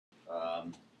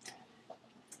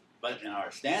but in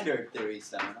our standard theory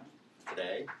seminar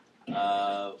today,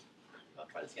 I'll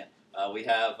try this again. We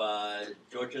have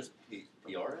Georgios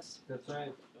Piliouras. That's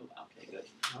right. Oh, okay, good.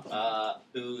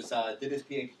 Who's did his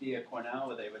PhD at Cornell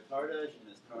with Ava Tardish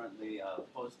and is currently a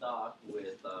postdoc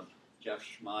with Jeff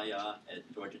Schmaya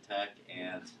at Georgia Tech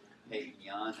and Peyton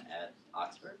Yan at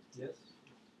Oxford. Yes.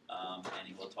 And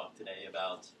he will talk today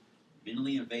about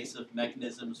minimally invasive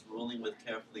mechanisms ruling with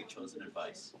carefully chosen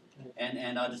advice.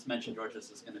 And I'll just mention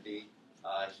Georgios is going to be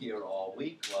here all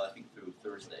week, well, I think through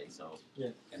Thursday, so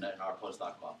yes. in our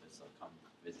postdoc office, so come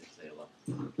visit, say hello.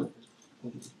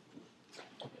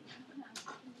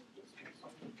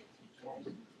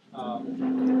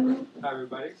 Hi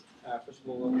everybody. First of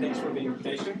all, thanks for the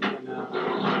invitation. And,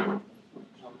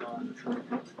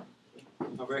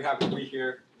 I'm very happy to be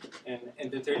here and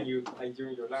entertain you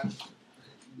during your lunch.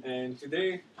 And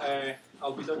today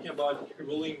I'll be talking about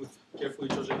ruling with carefully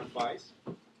chosen advice.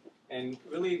 And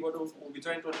really what we'll be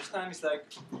trying to understand is like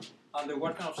under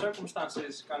what kind of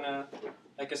circumstances can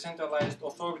a centralized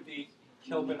authority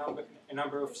help a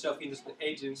number of self-interested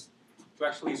agents to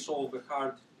actually solve a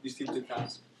hard distributed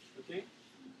task. Okay?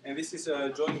 And this is a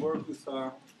joint work with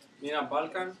Nina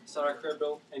Balkan, Sarah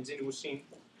Kerbel, and Jean Hussein,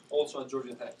 also at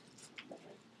Georgia Tech.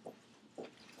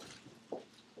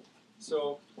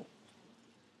 So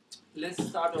let's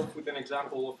start off with an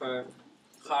example of a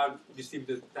hard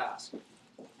distributed task.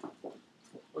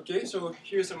 Okay, so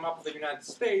here's a map of the United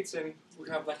States, and we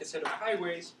have like a set of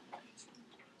highways.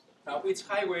 Now each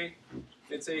highway,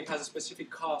 let's say it has a specific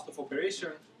cost of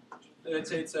operation. Let's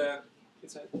say it's a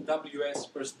WS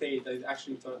per state that it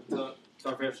actually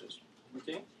traverses.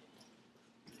 Okay.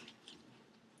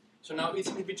 So now each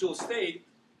individual state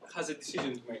has a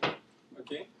decision to make.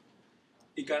 Okay.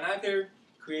 It can either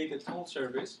create a toll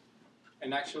service,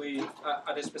 and actually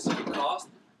at a specific cost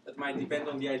that might depend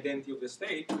on the identity of the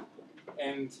state,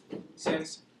 and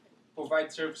since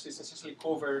provide services essentially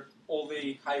cover all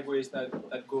the highways that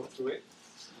go through it.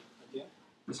 Okay.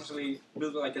 Essentially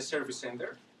build like a service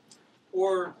center.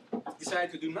 Or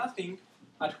decide to do nothing,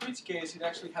 at which case it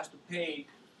actually has to pay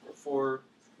for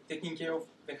taking care of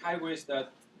the highways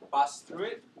that pass through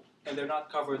it, and they're not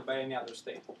covered by any other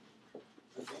state.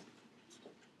 Okay.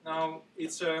 Now,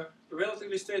 it's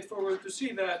relatively straightforward to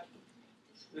see that,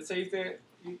 let's say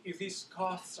if these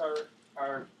costs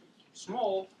are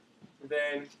small,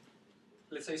 then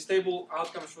let's say stable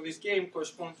outcomes for this game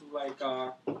correspond to like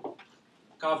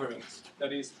coverings.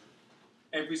 That is,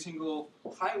 every single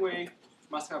highway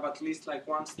must have at least like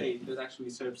one state that actually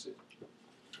serves it.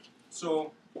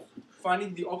 So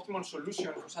finding the optimal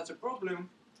solution for such a problem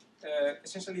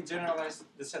essentially generalizes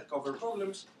the set cover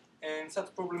problems, and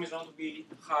such problem is known to be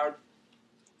hard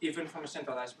even from a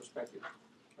centralized perspective.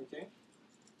 Okay.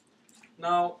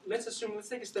 Now let's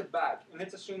take a step back and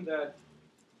let's assume that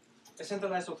a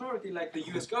centralized authority like the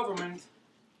US government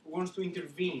wants to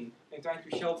intervene and try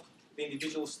to help the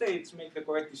individual states make the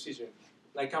correct decision,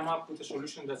 like come up with a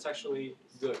solution that's actually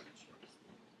good.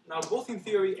 Now, both in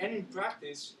theory and in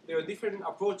practice, there are different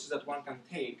approaches that one can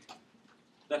take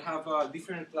that have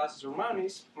different pluses or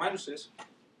minuses,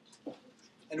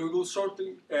 and we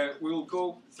will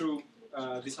go through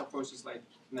these approaches like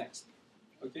next.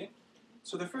 Okay.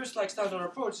 So the first like standard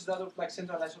approach is that of like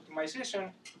centralized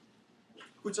optimization,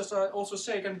 which as I also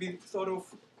say can be thought of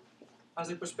as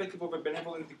the perspective of a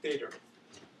benevolent dictator.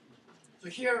 So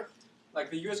here,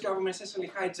 like the US government essentially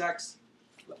hijacks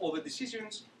all the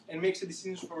decisions and makes the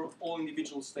decisions for all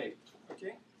individual states.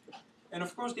 Okay? And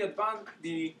of course the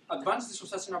advantages of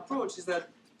such an approach is that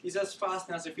it's as fast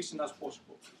and as efficient as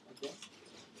possible. Okay?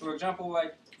 For example,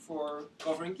 like for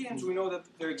covering games, we know that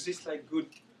there exists like good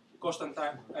constant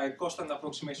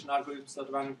approximation algorithms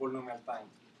that run in polynomial time.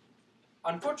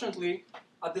 Unfortunately,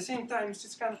 at the same time,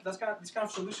 these kind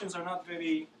of solutions are not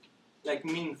very like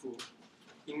meaningful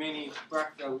in many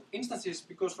practical instances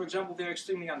because, for example, they're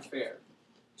extremely unfair.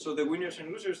 So the winners and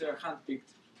losers, they are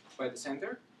handpicked by the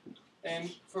center.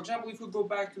 And for example, if we go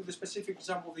back to the specific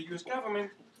example of the US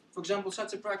government, for example,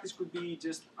 such a practice could be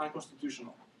just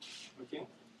unconstitutional. Okay?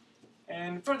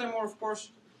 And furthermore, of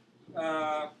course,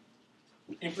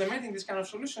 implementing these kind of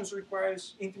solutions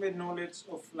requires intimate knowledge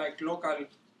of like local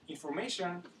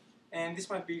information, and this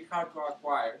might be hard to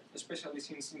acquire, especially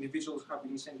since individuals have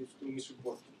incentives to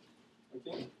misreport.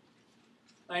 Okay.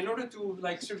 Now, in order to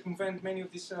like circumvent many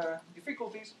of these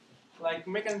difficulties, like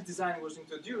mechanism design was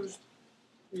introduced,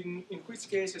 in which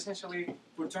case essentially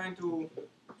we're trying to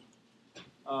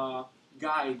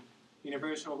guide in a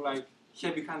very sort of like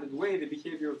heavy-handed way the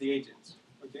behavior of the agents.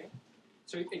 Okay.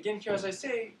 So again, here as I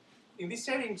say, in these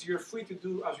settings you're free to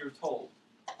do as you're told.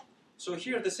 So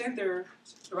here the center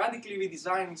radically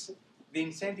redesigns the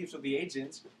incentives of the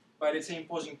agents by, let's say,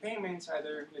 imposing payments,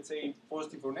 either, let's say,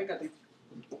 positive or negative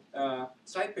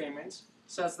side payments,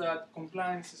 such that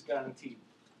compliance is guaranteed.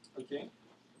 Okay,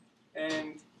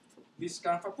 and this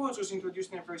kind of approach was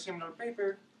introduced in a very similar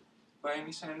paper by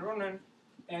Nissan and Ronan,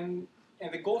 and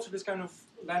the goals of this kind of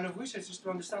line of research is to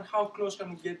understand how close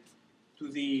can we get to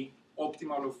the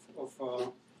optimal of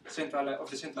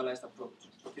the centralized approach.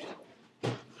 Okay,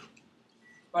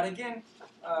 but again,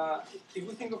 if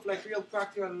we think of like real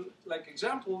practical like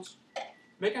examples,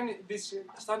 these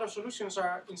standard solutions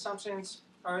are in some sense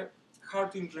are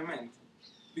hard to implement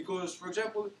because, for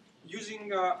example,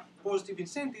 using positive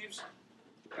incentives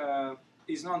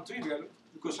is non-trivial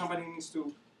because somebody needs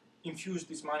to infuse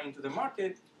this money into the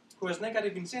market, whereas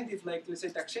negative incentives, like let's say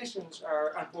taxations,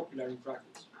 are unpopular in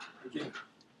practice. Okay,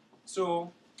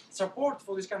 so support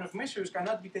for these kind of measures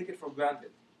cannot be taken for granted,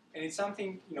 and it's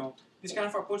something these kind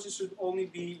of approaches should only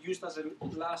be used as a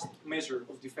last measure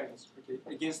of defense, okay,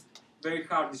 against very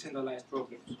hard decentralized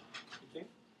problems. Okay,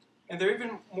 and there are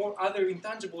even more other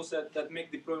intangibles that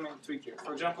make deployment trickier.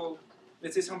 For example,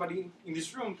 let's say somebody in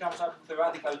this room comes up with a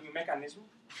radical new mechanism.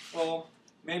 Well,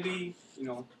 maybe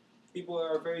people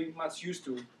are very much used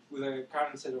to with a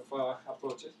current set of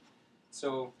approaches,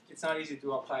 so it's not easy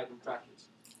to apply it in practice.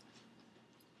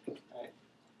 Right.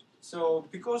 So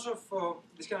because of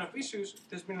this kind of issues,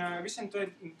 there's been a recent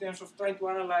trend in terms of trying to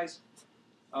analyze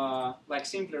like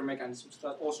simpler mechanisms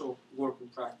that also work in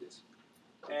practice.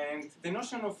 And the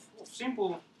notion of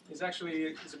simple is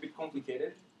actually a bit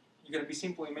complicated. You can be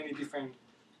simple in many different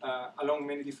along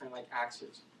many different like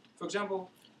axes. For example,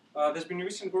 there's been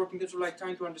recent work in terms of like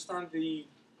trying to understand the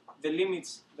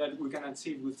limits that we can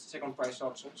achieve with second price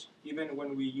options, even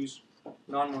when we use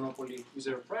non-monopoly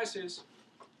reserve prices.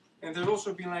 And there's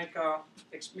also been like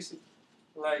explicit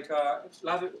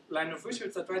line of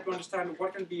research that try to understand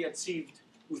what can be achieved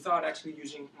without actually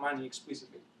using money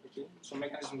explicitly. Okay, so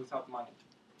mechanism without money.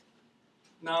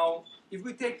 Now, if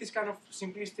we take this kind of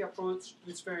simplicity approach,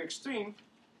 it's very extreme.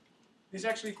 This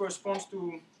actually corresponds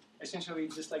to essentially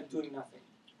just like doing nothing.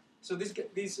 So this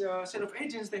set of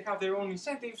agents, they have their own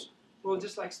incentives. We'll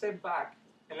just like step back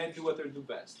and let do what they do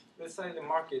best. Let's say the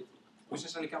market will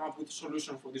essentially come up with a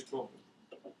solution for this problem.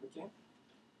 Okay.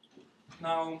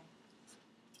 Now,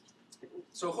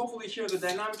 so hopefully here the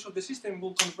dynamics of the system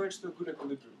will converge to a good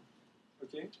equilibrium.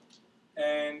 Okay.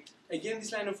 And again,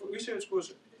 this line of research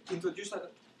was introduced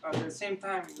at the same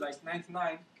time, like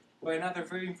 '99, by another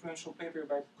very influential paper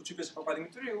by Koutsoukas and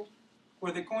Papadimitriou,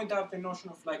 where they coined up the notion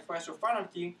of like price of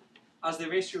anarchy as the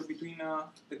ratio between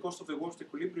the cost of the worst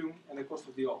equilibrium and the cost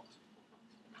of the opt.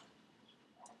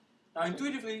 Now,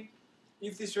 intuitively,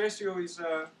 if this ratio is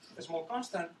a small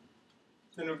constant,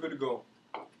 then we're good to go.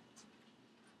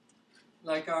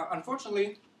 Like,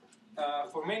 unfortunately,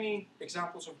 for many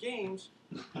examples of games,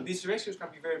 these ratios can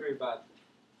be very, very bad.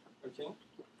 Okay,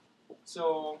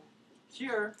 so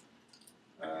here,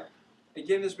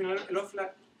 again, there's been a lot of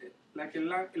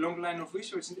a long line of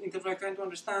research in terms of like trying to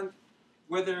understand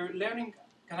whether learning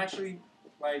can actually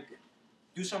like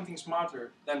do something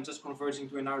smarter than just converging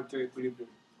to an arbitrary equilibrium.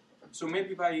 So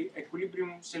maybe by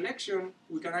equilibrium selection,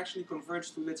 we can actually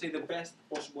converge to, let's say, the best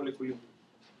possible equilibrium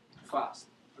fast.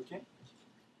 Okay.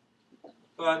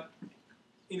 But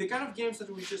in the kind of games that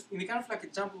in the kind of like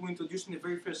example we introduced in the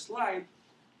very first slide,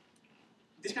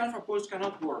 this kind of approach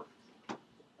cannot work,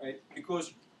 right?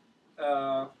 Because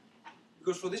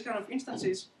for this kind of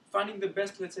instances, finding the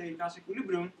best, let's say, gas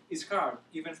equilibrium is hard,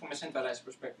 even from a centralized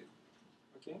perspective.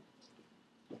 Okay.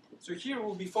 So here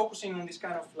we'll be focusing on this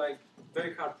kind of like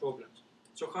very hard problems.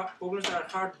 So problems that are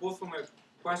hard both from a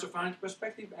price of anarchy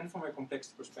perspective and from a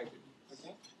complexity perspective.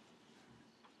 Okay.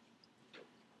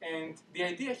 And the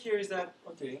idea here is that,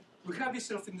 okay, we have these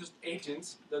self-interest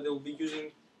agents that they will be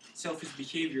using selfish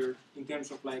behavior in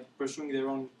terms of like pursuing their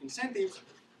own incentives,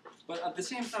 but at the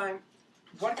same time,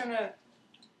 what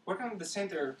can the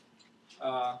center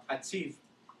achieve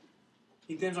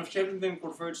in terms of helping them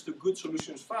converge to good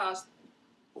solutions fast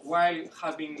while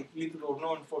having little or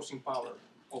no enforcing power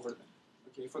over them?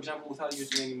 Okay, for example, without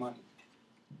using any money.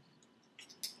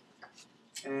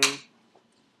 And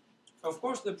of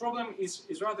course, the problem is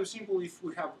rather simple if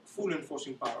we have full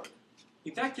enforcing power.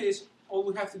 In that case, all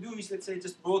we have to do is, let's say,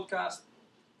 just broadcast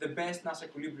the best NAS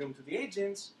equilibrium to the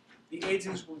agents. The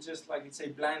agents will just, like, let's say,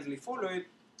 blindly follow it,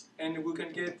 and we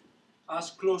can get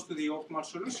as close to the optimal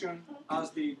solution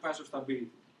as the price of stability.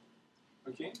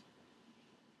 Okay?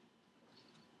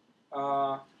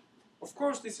 Of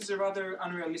course, this is a rather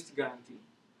unrealistic guarantee.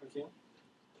 Okay?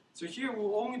 So here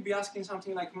we'll only be asking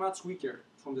something like much weaker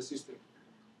from the system.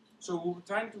 So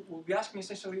we'll be asking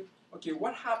essentially, okay,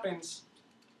 what happens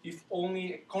if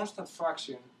only a constant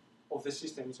fraction of the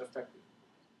system is affected.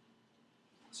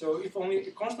 So if only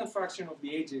a constant fraction of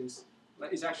the agents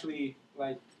is actually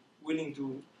like willing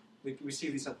to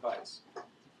receive this advice,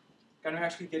 can we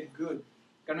actually get good?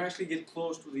 Can we actually get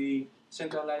close to the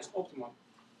centralized optimum?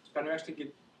 Can we actually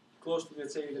get close to,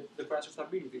 let's say, the price of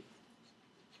stability?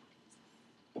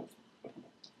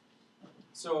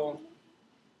 So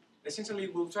essentially,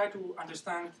 we'll try to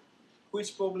understand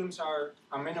which problems are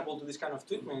amenable to this kind of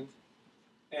treatment.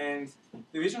 And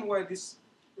the reason why this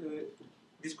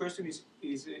question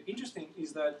is interesting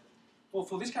is that, well,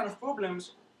 for these kind of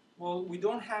problems, well, we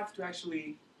don't have to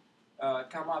actually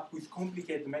come up with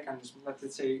complicated mechanisms that,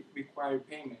 let's say, require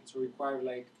payments or require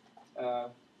like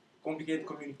complicated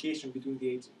communication between the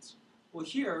agents. Well,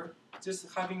 here, just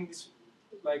having this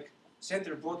like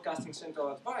broadcasting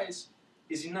central advice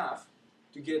is enough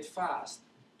to get fast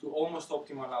to almost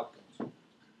optimal outcomes.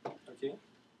 Okay?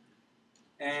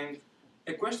 And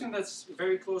a question that's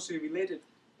very closely related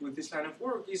with this line of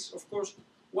work is, of course,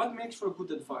 what makes for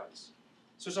good advice?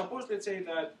 So suppose, let's say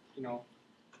that, you know,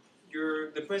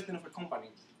 you're the president of a company,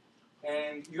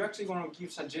 and you're actually going to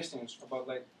give suggestions about,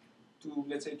 like,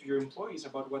 let's say, to your employees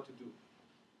about what to do.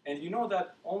 And you know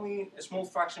that only a small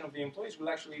fraction of the employees will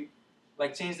actually,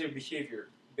 like, change their behavior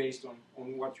based on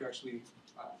what you actually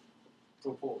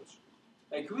propose.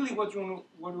 Like, really, what you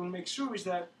want to make sure is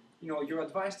that, you know, your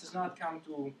advice does not come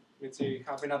to, let's say,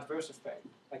 have an adverse effect,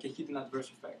 like a hidden adverse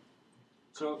effect.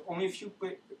 So only a few,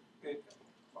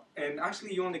 and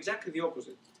actually you want exactly the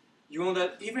opposite. You want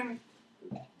that even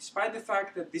despite the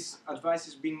fact that this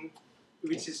advice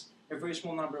reaches a very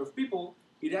small number of people,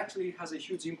 it actually has a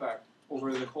huge impact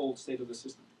over the whole state of the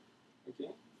system.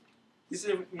 Okay? This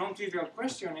is a non-trivial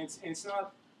question. It's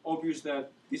not obvious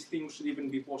that this thing should even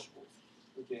be possible.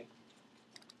 Okay?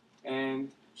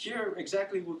 And here,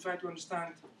 exactly, we'll try to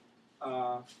understand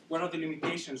what are the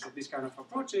limitations of this kind of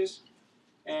approaches,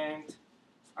 and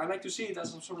I like to see it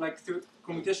as some sort of like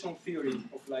computational theory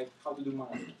of like how to do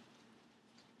math.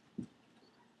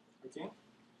 Okay.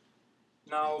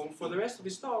 Now, for the rest of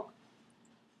this talk,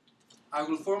 I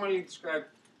will formally describe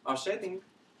our setting,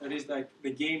 that is like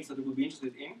the games that we'll be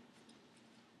interested in,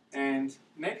 and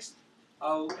next,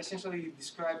 I'll essentially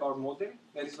describe our model,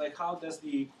 that is like how does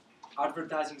the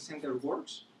advertising center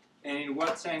works, and in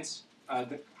what sense,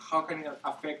 how can it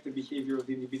affect the behavior of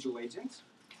the individual agents.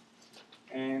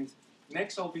 And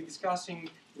next, I'll be discussing,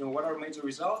 you know, what are major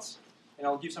results, and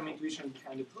I'll give some intuition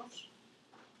behind the proofs.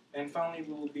 And finally,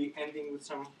 we will be ending with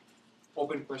some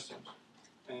open questions.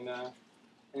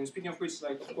 And speaking of which,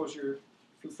 like, of course,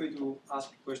 feel free to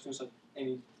ask questions at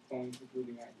any point,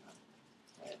 including right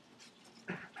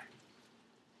now.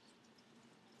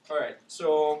 All right.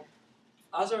 So,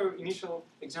 as our initial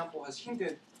example has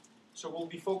hinted, so we'll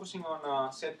be focusing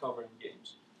on set covering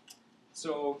games.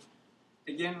 So,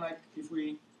 again, like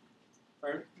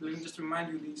let me just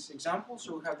remind you these examples.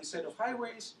 So we have the set of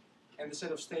highways and the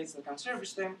set of states that can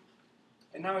service them.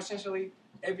 And now essentially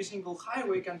every single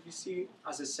highway can be seen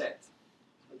as a set.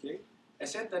 Okay? A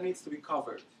set that needs to be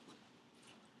covered.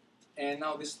 And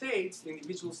now the states, the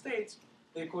individual states,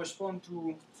 they correspond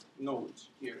to nodes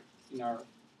here in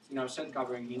our set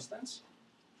covering instance.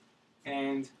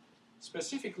 And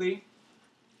specifically,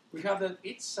 we have that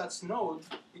each such node,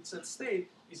 each such state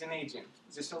is an agent.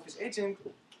 It's a selfish agent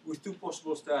with two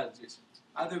possible strategies,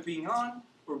 either being on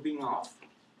or being off.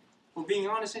 For being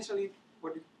on, essentially,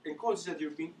 what it encodes is that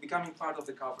you're becoming part of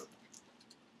the cover.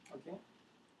 Okay?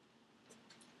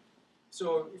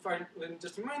 So let me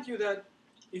just remind you that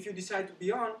if you decide to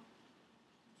be on,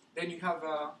 then you have,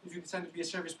 if you decide to be a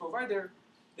service provider,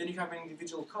 then you have an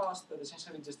individual cost that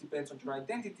essentially just depends on your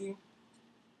identity.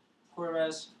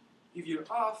 Whereas if you're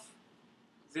off,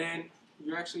 then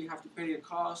you actually have to pay a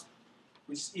cost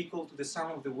which is equal to the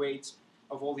sum of the weights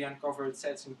of all the uncovered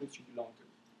sets in which you belong to.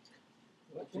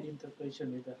 What's the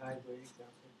interpretation with the highway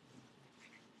example?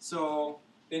 So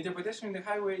the interpretation in the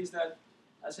highway is that,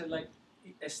 I said, like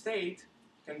a state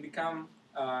can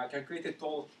create a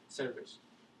toll service.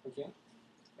 Okay,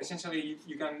 essentially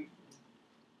you can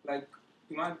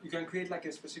create like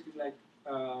a specific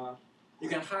you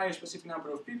can hire a specific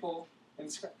number of people, and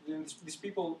these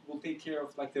people will take care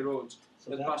of like the roads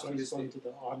So that pass through the state. corresponds to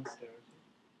the on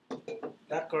strategy.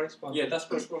 That corresponds. Yeah, that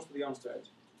corresponds to the on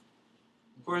strategy.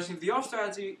 Whereas in the off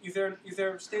strategy, if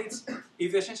there are states,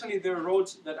 if essentially there are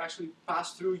roads that actually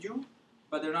pass through you,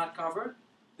 but they're not covered,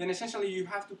 then essentially you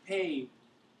have to pay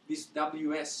this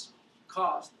WS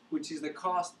cost, which is the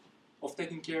cost of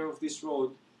taking care of this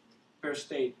road per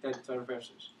state that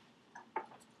traverses.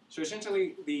 So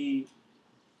essentially,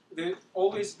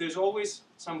 there's always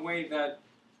some way that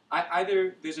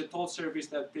either there's a toll service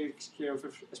that takes care of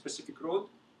a specific road,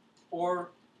 or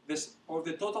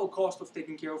the total cost of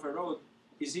taking care of a road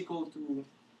is equal to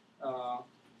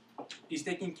is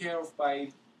taken care of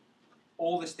by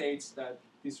all the states that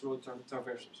this road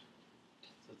traverses.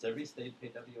 So it's every state pay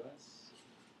WS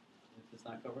if it's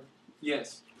not covered?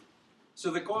 Yes. So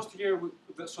the cost here,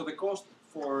 so the cost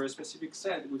for a specific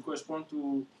set would correspond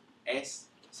to S,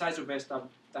 size of S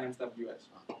times WS.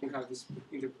 You have this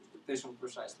interpretation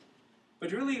precisely.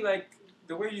 But really, like,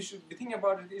 the way you should be thinking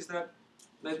about it is that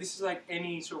this is like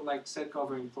any sort of like set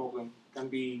covering problem can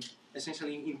be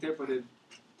essentially interpreted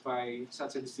by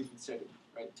such a distributed setting,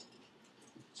 right?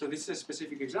 So this is a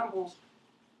specific example,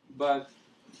 but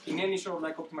in any sort of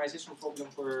like optimization problem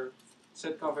where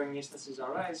set covering instances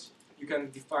arise, you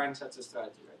can define such a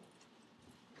strategy, right?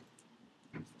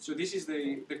 So this is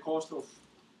the cost of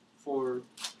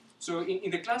so in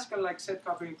the classical like set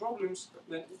covering problems,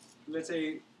 let's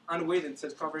say unweighted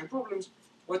set covering problems,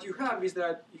 what you have is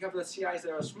that you have the CIs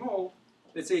that are small.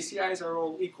 Let's say CIs are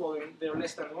all equal and they're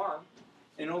less than 1,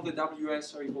 and all the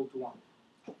WS are equal to 1.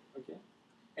 Okay?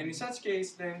 And in such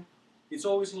case, then it's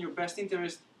always in your best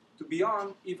interest to be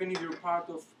on, even if you're part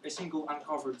of a single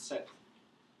uncovered set.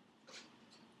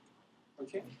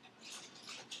 Okay?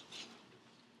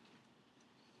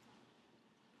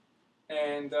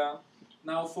 And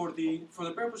now for the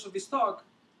purpose of this talk,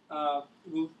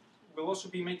 we'll also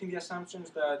be making the assumptions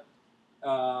that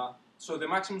so the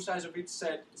maximum size of each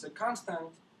set is a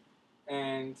constant,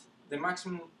 and the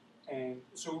maximum, and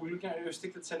so we're looking at a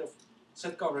restricted set of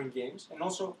set covering games, and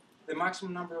also the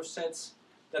maximum number of sets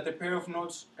that a pair of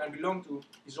nodes can belong to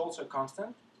is also a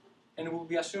constant, and we'll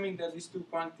be assuming that these two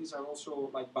quantities are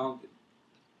also like bounded.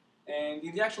 And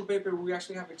in the actual paper, we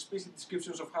actually have explicit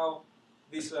descriptions of how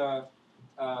these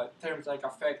terms like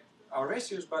affect our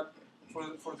ratios, but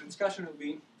for the discussion, it will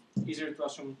be easier to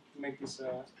assume to make these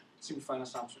simplified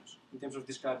assumptions in terms of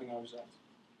describing our results.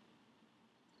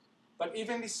 But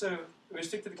even this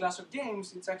restricted class of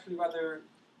games, it's actually rather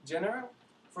general.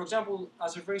 For example,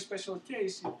 as a very special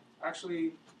case, it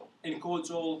actually encodes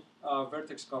all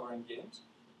vertex covering games,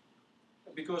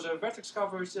 because a vertex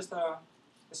cover is just a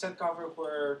set cover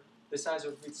where the size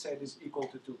of each set is equal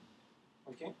to 2.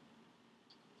 Okay?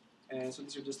 And so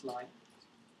these are just lines.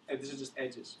 And these are just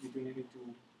edges between any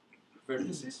two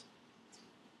vertices.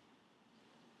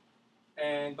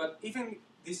 But even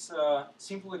this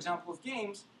simple example of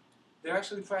games, their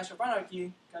actually price of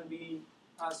anarchy can be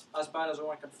as bad as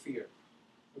one can fear.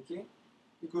 Okay?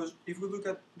 Because if we look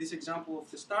at this example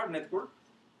of the star network,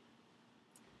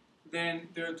 then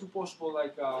there are two possible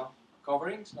like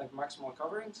coverings, like maximal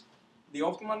coverings. The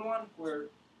optimal one, where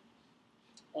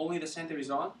only the center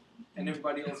is on and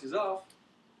everybody else is off,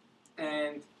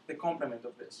 and the complement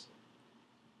of this.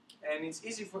 And it's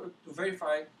easy to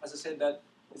verify, as I said, that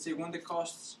let's say when the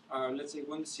costs are, let's say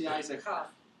when the CI is a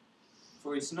half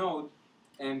for its node,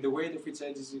 and the weight of its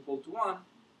edge is equal to 1,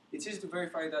 it's easy to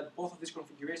verify that both of these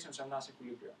configurations are Nash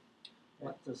equilibria.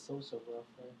 What's the social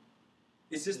welfare?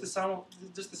 It's just the sum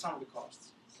of the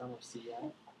costs. Sum of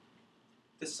CI?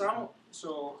 The sum,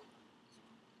 so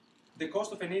the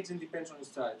cost of an agent depends on its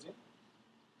strategy.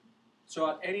 So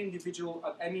at any individual,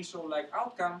 at any sort of like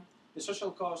outcome, the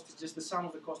social cost is just the sum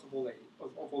of the cost of all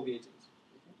the agents.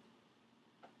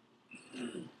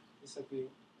 Okay? This is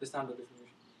the standard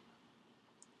definition.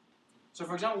 So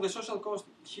for example, the social cost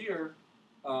here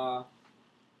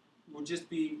would just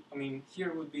be,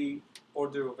 here would be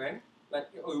order of n,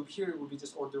 here it would be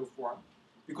just order of 1,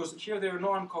 because here there are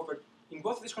no uncovered, in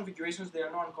both of these configurations there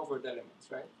are no uncovered elements,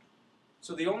 right?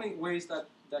 So the only ways that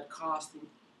cost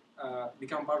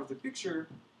become part of the picture,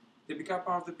 they become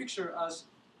part of the picture as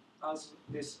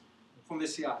this from the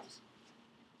CIs.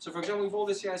 So for example, if all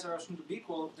the CIs are assumed to be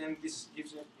equal, then this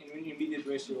gives an immediate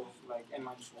ratio of like n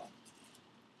minus 1.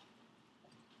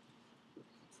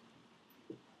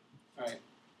 Alright.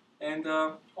 And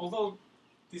although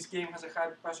this game has a high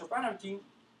price of anarchy,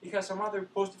 it has some other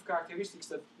positive characteristics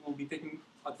that we'll be taking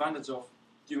advantage of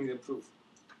during the proof.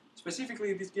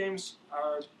 Specifically, these games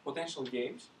are potential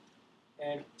games.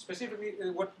 And specifically,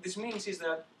 what this means is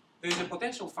that there's a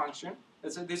potential function,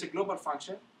 there's a global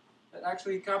function, that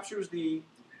actually captures the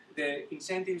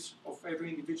incentives of every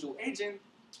individual agent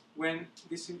when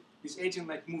this agent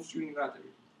like moves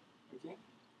unilaterally. Okay?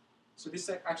 So this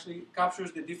actually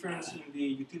captures the difference in the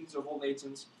utilities of all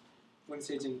agents when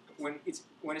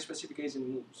a specific agent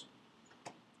moves.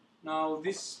 Now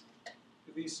these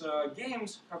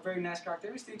games have very nice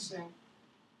characteristics, and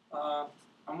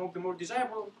among the more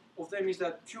desirable of them is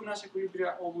that pure Nash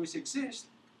equilibria always exist,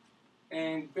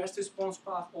 and best response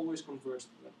path always converges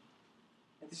to them.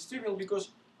 And this is trivial because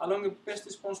along a best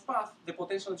response path, the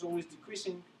potential is always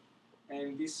decreasing,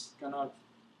 and this cannot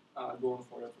go on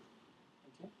forever.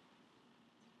 Okay?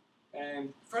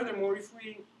 And furthermore, if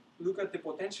we look at the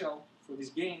potential for these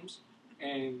games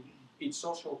and its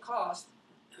social cost,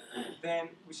 then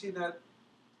we see that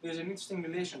there's an interesting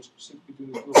relationship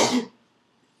between the two.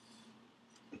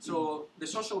 So the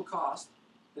social cost,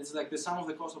 that's like the sum of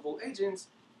the cost of all agents,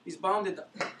 is bounded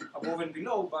above and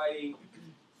below by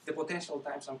the potential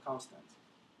times some constant.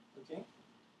 Okay?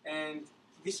 And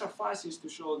this suffices to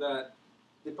show that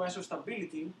the price of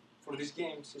stability for these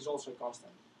games is also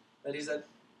constant. That is that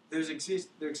there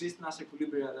exist mass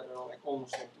equilibria that are like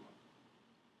almost optimal.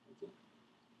 Okay?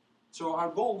 So our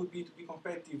goal would be to be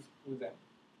competitive with them,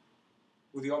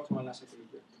 with the optimal mass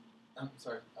equilibria. I'm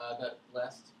sorry, that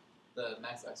last, the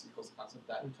max x equals constant,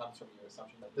 that comes from your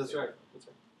assumption that That's right. That's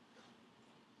right.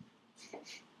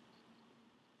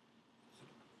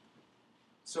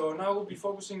 So now we'll be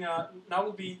focusing. Now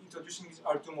we'll be introducing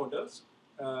our two models,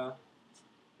 the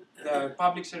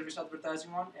public service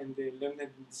advertising one and the learn and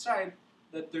decide.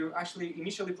 That they're actually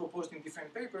initially proposed in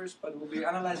different papers, but we'll be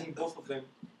analyzing both of them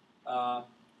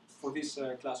for this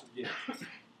class of games.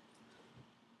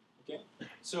 Okay,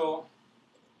 so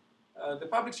the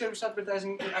public service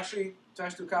advertising actually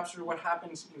tries to capture what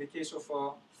happens in the case of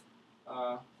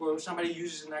where somebody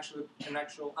uses an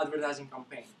actual advertising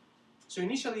campaign. So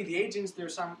initially, the agents they're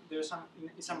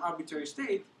in some arbitrary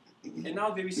state, and now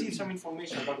they receive some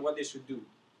information about what they should do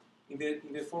in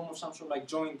the form of some sort of like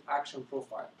joint action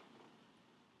profile.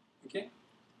 Okay.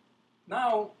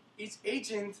 Now each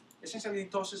agent essentially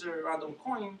tosses a random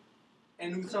coin,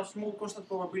 and with some small constant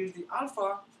probability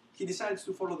alpha, he decides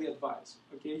to follow the advice.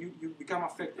 Okay, you become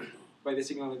affected by the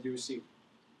signal that you receive,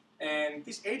 and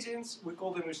these agents we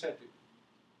call them receptive.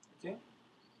 Okay.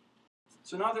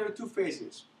 So now there are two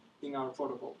phases in our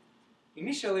protocol.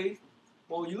 Initially,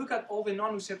 well, you look at all the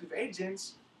non-receptive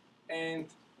agents, and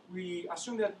we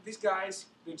assume that these guys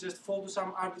they just fall to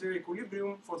some arbitrary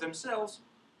equilibrium for themselves,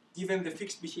 given the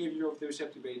fixed behavior of the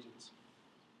receptive agents.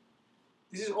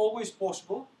 This is always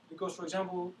possible because, for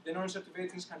example, the non-receptive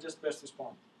agents can just best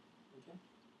respond. Okay?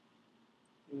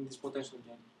 In this potential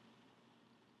game.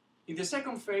 In the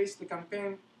second phase, the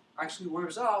campaign actually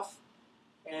wears off,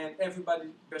 and everybody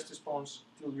best responds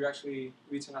till you actually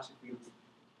reach an asset equilibrium.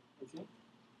 Okay?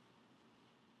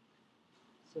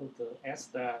 So as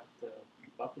the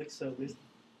public service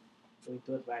going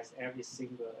to advise every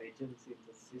single agent in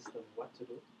the system what to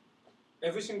do.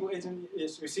 Every single agent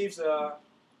receives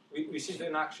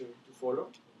an action to follow,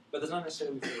 but does not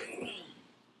necessarily follow.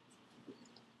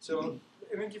 So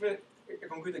let me give a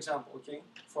concrete example, okay,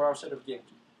 for our set of games.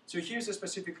 So here's a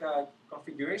specific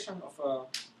configuration of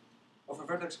a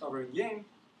vertex covering game.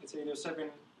 Let's say there's 7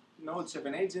 nodes,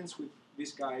 7 agents with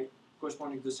this guy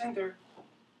corresponding to the center.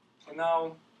 And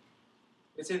now,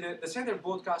 let's say the center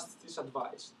broadcasts this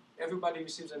advice. Everybody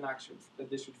receives an action that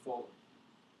they should follow.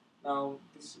 Now,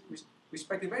 these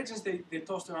respective agents, they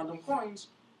toss the random coins,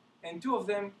 and 2 of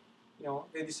them,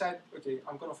 they decide, okay,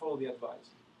 I'm going to follow the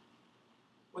advice.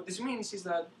 What this means is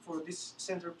that for this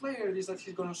center player, is that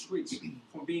he's going to switch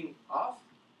from being off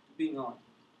to being on.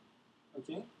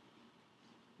 Okay.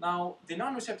 Now, the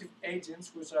non-receptive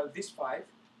agents, which are these 5,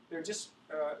 they're just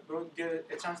going to get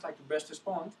a chance like to best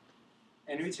respond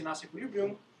and reach an asset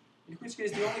equilibrium. In which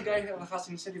case, the only guy that has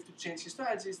incentive to change his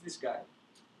strategy is this guy,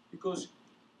 because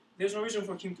there's no reason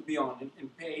for him to be on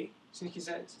and pay since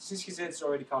his edge is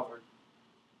already covered.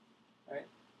 Right?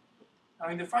 Now,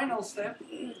 in the final step,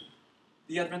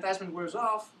 the advertisement wears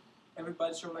off.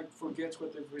 Everybody sort of like forgets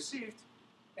what they've received,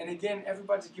 and again,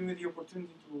 everybody's given the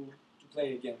opportunity to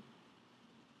play again.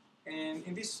 And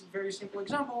in this very simple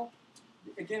example,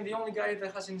 again, the only guy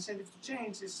that has an incentive to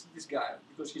change is this guy,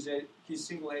 because his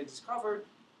single edge is covered.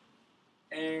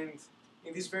 And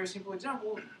in this very simple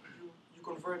example, you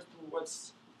convert to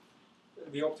what's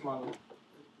the optimal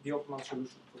solution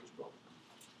for this problem.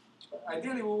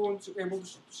 Ideally, we want to be able to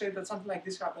say that something like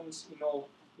this happens in all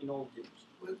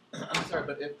games. I'm sorry,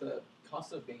 but if the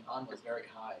cost of being on was very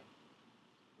high,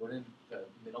 wouldn't the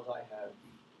middle guy have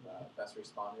best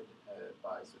responded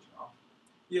by switching off?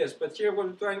 Yes, but here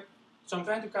I'm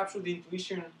trying to capture the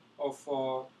intuition of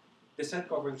the set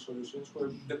covering solutions where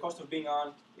the cost of being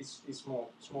on is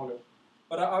smaller.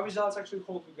 But our results actually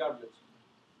hold regardless.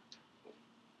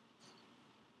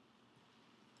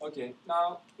 Okay,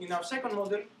 now in our second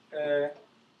model,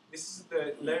 this is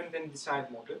the learn then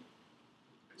decide model.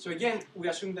 So again, we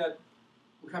assume that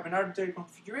we have an arbitrary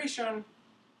configuration,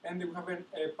 and we have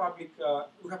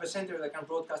we have a center that can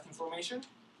broadcast information.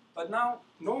 But now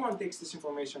no one takes this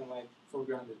information like for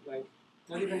granted, like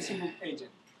not even a single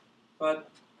agent. But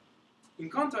In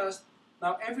contrast,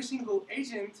 now every single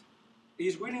agent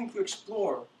is willing to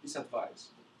explore this advice.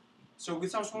 So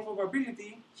with some small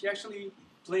probability, he actually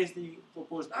plays the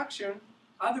proposed action.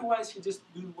 Otherwise, he just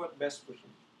do what's best for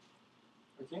him.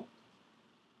 Okay.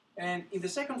 And in the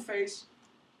second phase,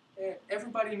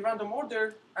 everybody in random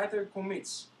order either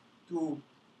commits to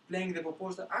playing the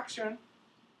proposed action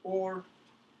or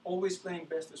always playing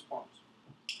best response.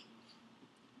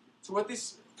 So what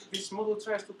this model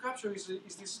tries to capture is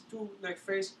this two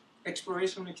phase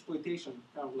exploration and exploitation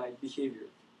kind of behavior.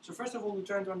 So first of all, we're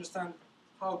trying to understand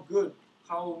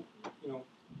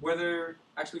whether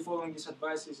actually following this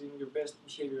advice is in your best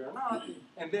behavior or not,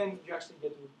 and then you actually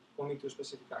get to commit to a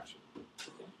specific action.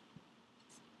 Okay.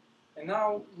 And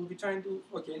now we'll be trying to,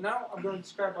 now I'm going to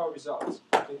describe our results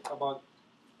about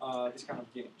this kind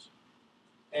of games.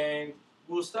 And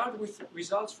we'll start with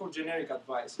results for generic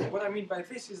advice. And what I mean by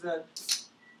this is that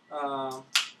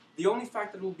the only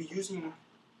factor we'll be using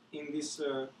in these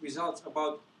results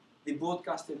about the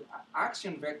broadcasted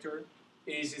action vector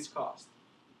is its cost.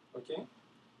 Okay?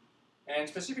 And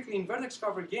specifically in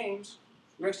vertex-covered games,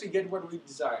 we actually get what we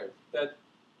desire. That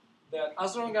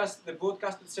as long as the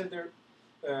broadcasted setter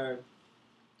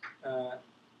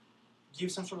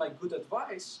gives some sort of good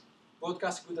advice,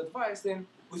 broadcast good advice, then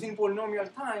within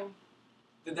polynomial time,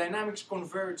 the dynamics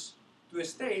converge to a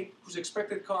state whose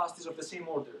expected cost is of the same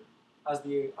order as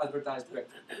the advertised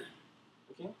vector.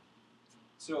 Okay?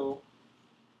 So,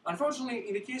 unfortunately,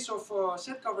 in the case of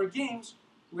set-covered games,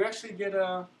 we actually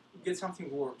get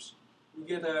something worse. We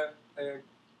get a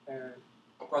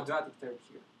quadratic term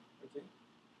here. Okay?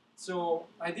 So,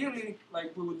 ideally,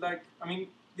 we would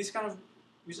this kind of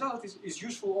result is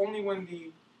useful only when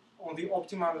on the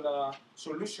optimal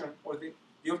solution or the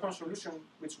optimal solution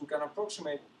which we can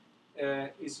approximate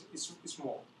is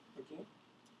small. Okay?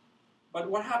 But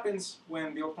what happens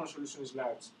when the optimal solution is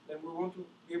large? Then we want to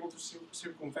be able to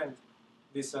circumvent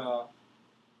this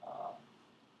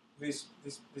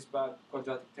this bad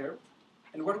quadratic term.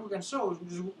 And what we can show is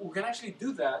we can actually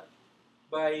do that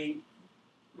by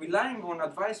relying on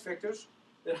advice vectors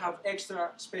that have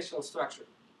extra special structure.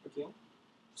 Okay?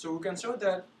 So we can show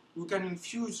that we can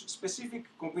infuse specific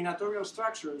combinatorial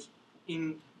structures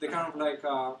in the kind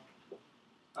of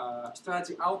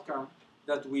strategy outcome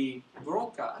that we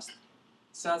broadcast,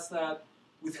 such that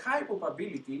with high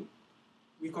probability,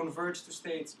 we converge to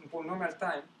states in polynomial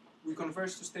time, we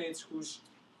converge to states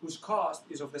whose cost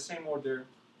is of the same order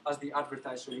as the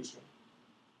advertised solution.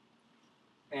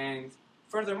 And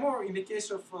furthermore, in the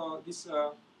case of these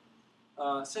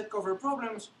set cover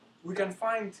problems, we can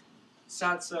find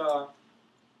such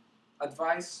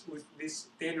advice with this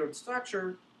tailored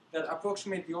structure that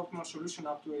approximate the optimal solution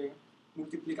up to a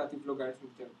multiplicative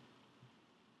logarithmic term.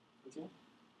 Okay?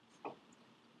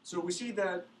 So we see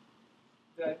that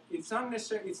it's not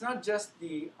necessarily, it's not just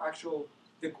the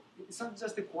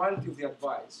quality of the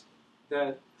advice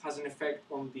that has an effect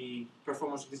on the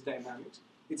performance of these dynamics.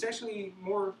 It's actually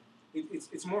more,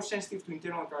 it's more sensitive to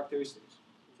internal characteristics.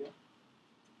 Okay?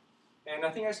 And I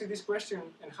think actually this question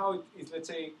and how let's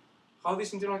say, how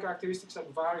these internal characteristics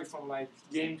vary from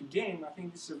game to game, I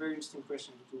think this is a very interesting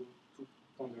question to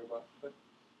ponder about.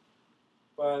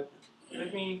 But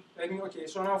let me okay.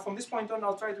 So now from this point on,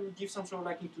 I'll try to give some sort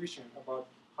of intuition about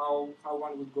how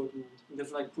one would go to in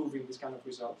terms of proving this kind of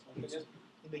results. Yes.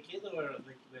 In the case where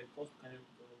the cost kind of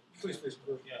please.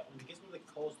 Yeah, in the case where the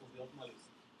cost of the optimal is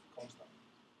constant,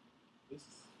 this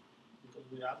is because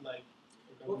we add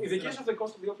well, in the case of the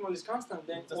cost of the optimal is constant,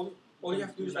 then all you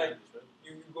have to do is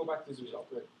you go back to this result,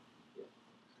 right? Yeah.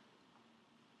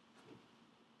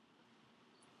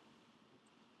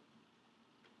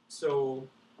 So,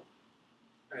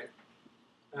 right.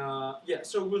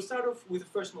 So we'll start off with the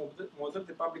first model,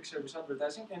 the public service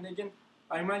advertising, and again,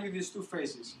 I remind you there's two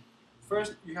phases.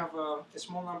 First, you have a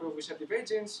small number of receptive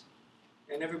agents,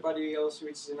 and everybody else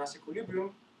reaches a nice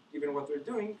equilibrium, given what they're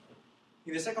doing.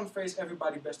 In the second phase,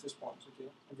 everybody best responds, okay?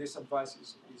 And this advice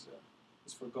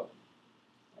is forgotten.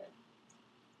 Right.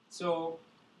 So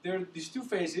there are these two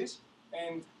phases,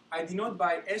 and I denote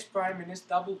by S prime and S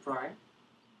double prime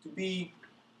to be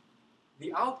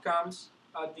the outcomes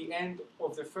at the end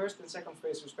of the first and second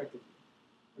phase, respectively.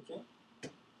 Okay.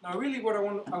 Now, really, what I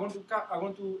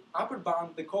want to upper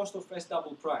bound the cost of S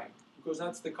double prime, because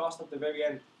that's the cost at the very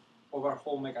end of our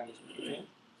whole mechanism. Okay.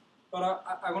 But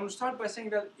I want to start by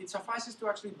saying that it suffices to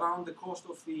actually bound the cost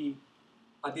of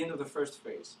at the end of the first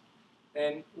phase.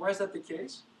 And why is that the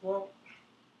case? Well,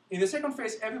 in the second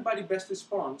phase, everybody best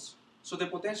responds, so the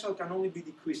potential can only be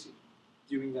decreasing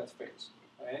during that phase.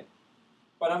 Right?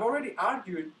 But I've already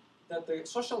argued that the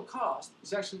social cost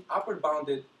is actually upper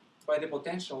bounded by the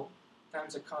potential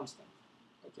times a constant.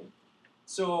 Okay.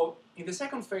 So in the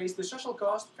second phase, the social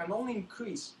cost can only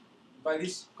increase by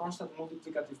this constant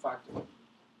multiplicative factor.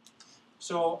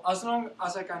 So as long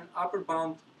as I can upper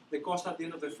bound the cost at the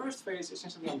end of the first phase,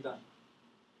 essentially I'm done.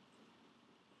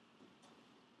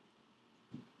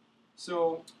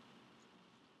 So,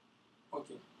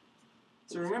 okay.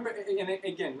 So remember, and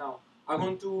again now, I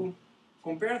want to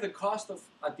compare the cost of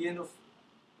at the end of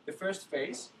the first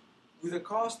phase with the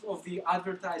cost of the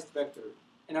advertised vector.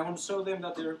 And I want to show them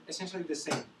that they're essentially the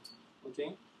same.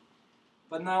 Okay?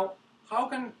 But now, how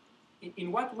can,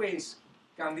 in what ways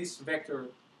can this vector,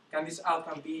 can this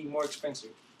outcome be more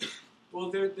expensive? Well,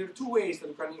 there are two ways that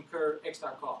you can incur extra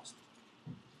cost.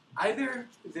 Either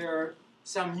there are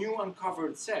some new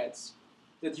uncovered sets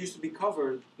that used to be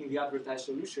covered in the advertised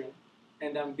solution,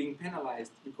 and I'm being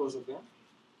penalized because of them.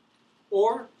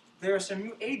 Or there are some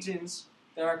new agents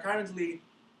that are currently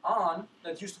on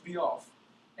that used to be off,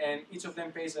 and each of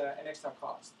them pays an extra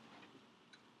cost.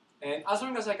 And as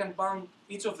long as I can bound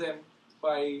each of them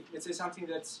by, let's say, something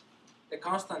that's a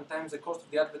constant times the cost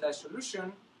of the advertised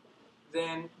solution,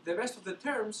 then the rest of the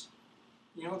terms,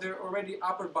 you know, they're already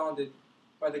upper bounded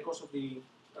by the cost of the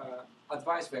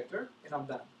advice vector, and I'm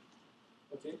done.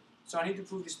 Okay, so I need to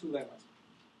prove these two lemmas.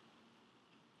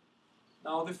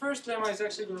 Now, the first lemma is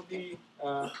actually going to be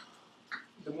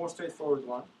the more straightforward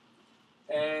one.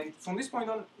 And from this point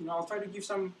on, you know, I'll try to give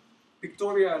some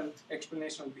pictorial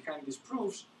explanation behind these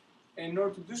proofs. And in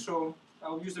order to do so,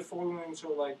 I'll use the following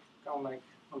sort of like kind of like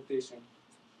notation.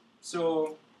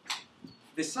 So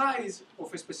the size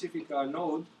of a specific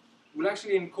node will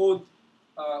actually encode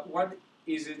what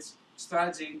is its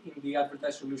strategy in the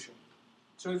advertised solution.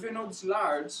 So if your node is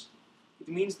large, it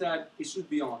means that it should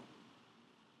be on.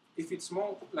 If it's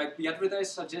small, like the advertiser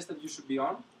suggests that you should be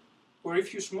on, or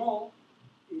if you're small,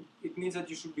 it means that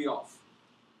you should be off.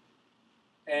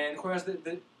 And whereas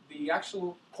the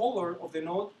actual color of the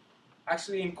node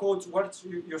actually encodes what's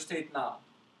your state now.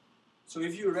 So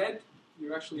if you're red,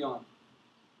 you're actually on.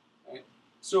 Right?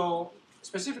 So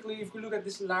specifically, if we look at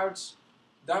this large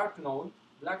dark node,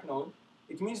 black node,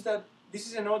 it means that this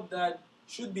is a node that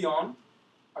should be on,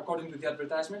 according to the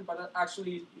advertisement, but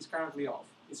actually is currently off.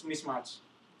 It's mismatch.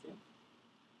 Okay?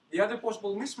 The other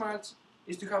possible mismatch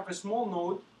is to have a small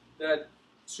node that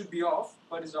should be off,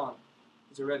 but is on.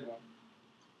 It's a red one.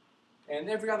 And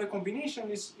every other combination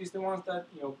is the ones that,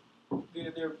 you know,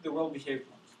 they're the well-behaved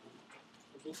ones.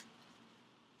 Okay?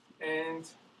 And,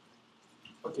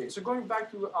 okay, so going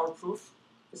back to our proof,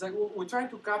 it's like we're trying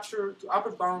to capture, to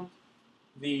upper bound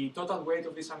the total weight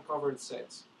of these uncovered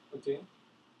sets. Okay?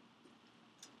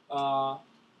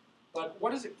 But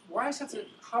what is it? Why such a?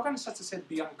 How can such a set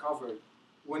be uncovered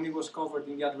when it was covered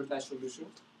in the advertised solution?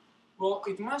 Well,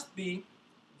 it must be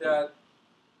that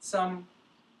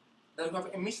that you have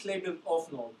a mislabeled off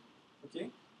node. Okay,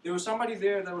 there was somebody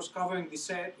there that was covering the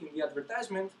set in the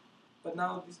advertisement, but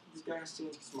now this guy has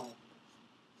changed his mind.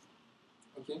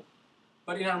 Okay,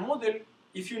 but in our model,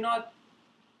 if you're not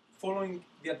following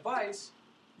the advice,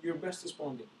 you're best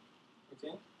responding.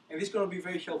 Okay, and this is going to be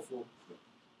very helpful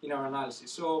in our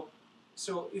analysis.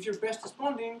 So if you're best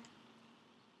responding,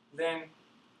 then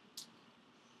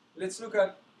let's look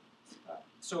at,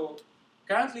 so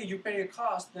currently you pay a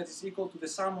cost that is equal to the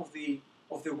sum of the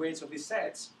weights of these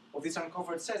sets, of these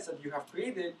uncovered sets that you have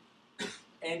created,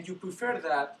 and you prefer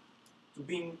that to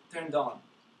being turned on,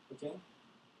 okay?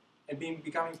 And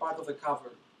becoming part of the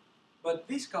cover. But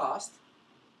this cost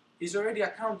is already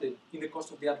accounted in the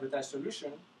cost of the advertised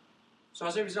solution. So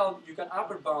as a result, you can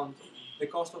upper bound the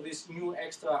cost of these new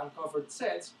extra uncovered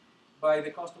sets by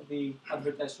the cost of the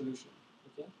advertised solution.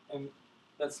 Okay, and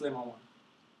that's lemma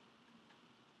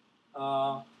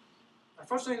 1.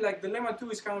 Unfortunately, like the lemma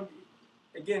 2 is kind of,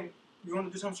 again, you want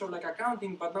to do some sort of like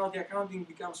accounting, but now the accounting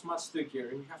becomes much trickier,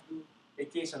 and you have to do a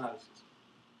case analysis.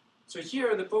 So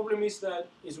here the problem is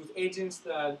with agents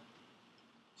that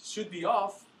should be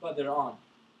off, but they're on.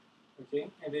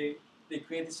 Okay, and they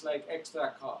create this like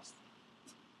extra cost.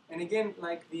 And again,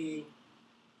 like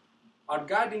our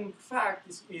guiding fact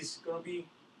is going to be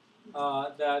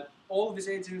that all of these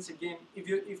agents, again,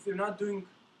 if they're not doing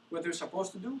what they're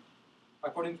supposed to do,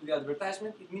 according to the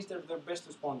advertisement, it means they're best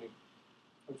responding.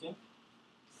 Okay?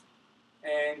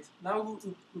 And now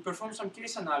we perform some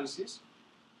case analysis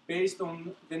based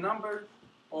on the number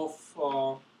of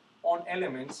on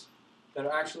elements that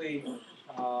are actually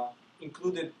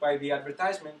included by the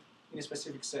advertisement in a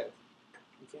specific set.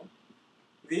 Okay?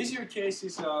 The easier case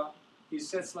is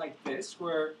sets like this,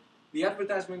 where the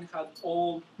advertisement had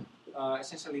all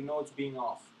essentially nodes being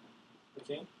off.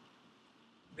 Okay.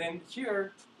 Then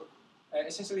here,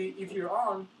 essentially, if you're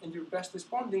on and you're best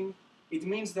responding, it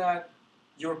means that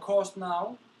your cost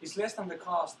now is less than the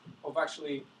cost of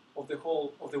actually of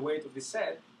the weight of the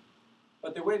set,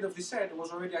 but the weight of the set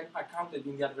was already accounted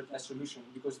in the advertised solution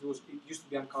because it used to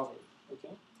be uncovered.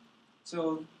 Okay,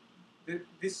 so the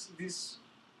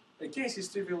case is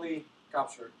trivially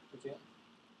captured. Okay,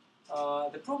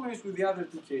 the problem is with the other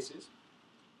two cases,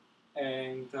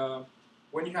 and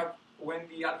when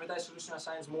the advertised solution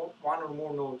assigns one or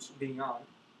more nodes being on,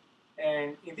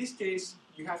 and in this case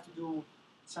you have to do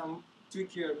some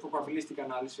trickier probabilistic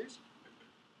analysis,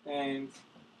 and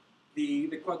the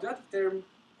quadratic term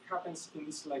happens in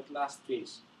this like last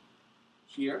case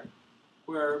here,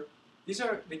 where these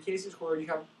are the cases where you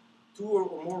have two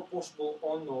or more possible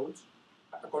on nodes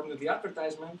according to the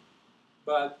advertisement,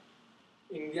 but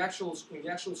in the actual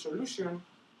solution,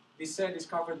 this set is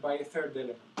covered by a third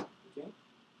element. Okay,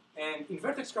 and in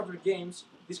vertex-covered games,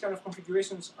 these kind of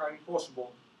configurations are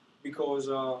impossible because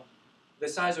the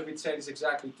size of its set is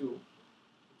exactly 2.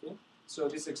 Okay, so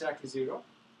this is exactly 0,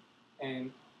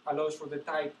 and allows for the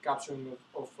tight capturing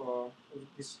of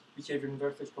this behavior in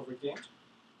vertex-covered games.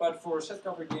 But for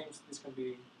set-covered games, this can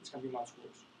be much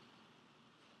worse.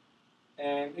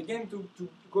 And again, to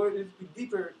go a little bit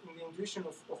deeper in the intuition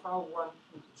of how one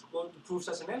would go to prove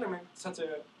such an element, such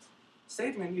a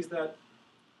statement is that,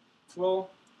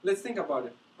 well, let's think about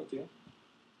it. Okay.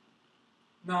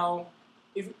 Now,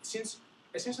 since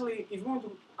essentially, if you want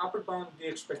to upper bound the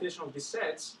expectation of these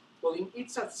sets, well, in each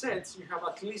such sets you have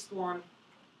at least one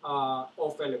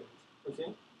off element.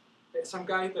 Okay, some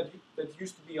guy that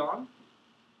used to be on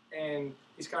and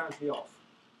is currently off.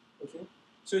 Okay,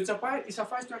 so it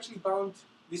suffices to actually bound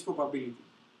this probability.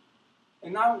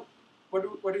 And now, what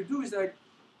you do is that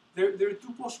there are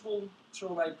two possible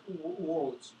sort of like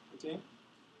worlds. Okay,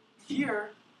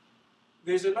 here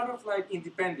there's a lot of like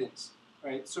independence,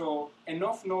 right? So an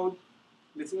off node,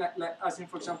 let's say like as in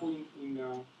for example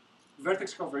in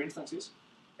vertex cover instances,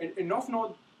 an off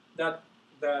node that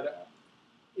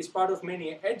is part of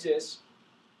many edges.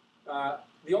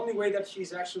 The only way that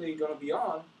he's actually going to be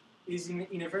on is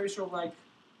in a very sort of like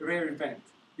rare event,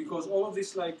 because all of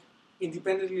these like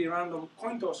independently random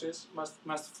coin tosses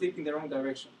must flip in the wrong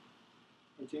direction.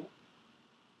 Okay.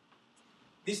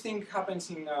 This thing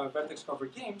happens in vertex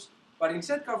covered games, but in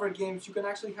set covered games you can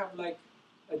actually have like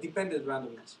a dependent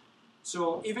randomness.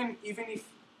 So even if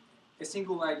a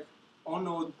single like on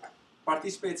node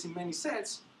participates in many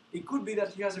sets, it could be that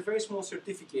he has a very small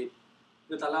certificate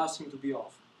that allows him to be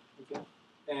off. Okay,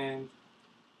 and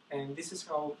this is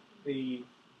how the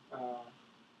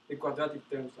quadratic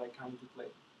terms like come into play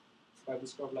by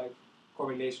this sort of like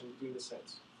correlation between the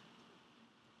sets.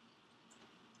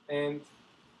 And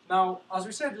now, as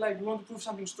we said, like we want to prove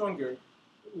something stronger.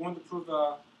 We want to prove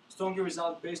a stronger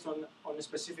result based on a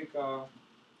specific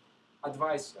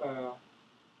advice,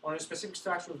 on a specific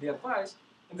structure of the advice.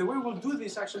 And the way we'll do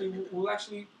this actually, we'll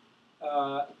actually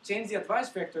change the advice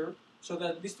vector so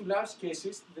that these two large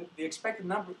cases, the expected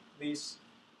number,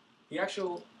 the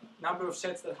actual number of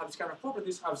sets that have this kind of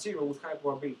properties have 0 with high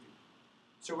probability.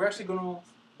 So we're actually going to,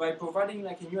 by providing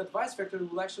like a new advice vector,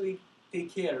 we'll actually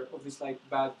take care of these like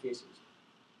bad cases,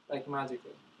 like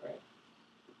magically, right?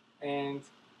 And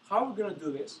how we're going to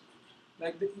do this?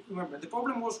 Like remember, the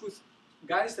problem was with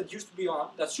guys that used to be on,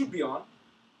 that should be on,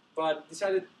 but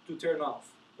decided to turn off.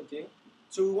 Okay,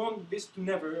 so we want this to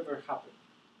never ever happen.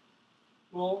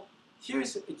 Well,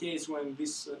 here's a case when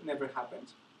this never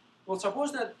happens. Well,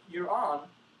 suppose that you're on,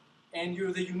 and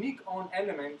you're the unique on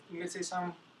element in, let's say,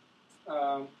 some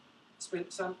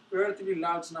relatively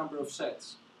large number of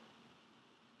sets.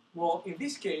 Well, in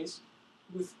this case,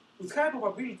 with high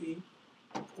probability,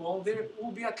 well, there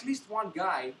will be at least one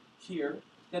guy here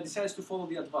that decides to follow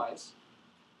the advice,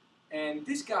 and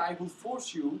this guy will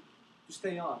force you to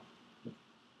stay on.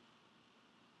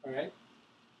 All right.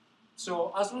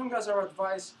 So as long as our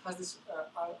advice has this,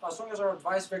 as long as our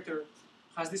advice vector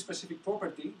has this specific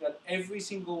property that every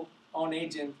single on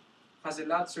agent has a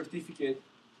large certificate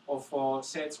of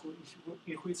sets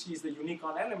in which he is the unique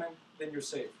on element, then you're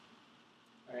safe.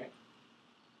 All right.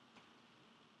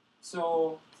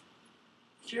 So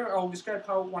here I'll describe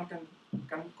how one can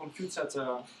compute such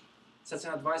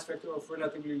an advice vector of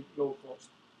relatively low cost.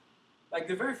 Like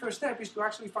the very first step is to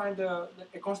actually find a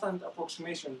constant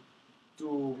approximation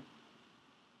to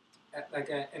like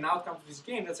an outcome to this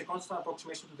game that's a constant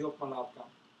approximation to the optimal outcome.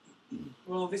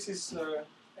 Well, this is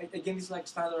again this is like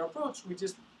standard approach. We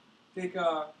just take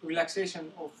a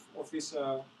relaxation of this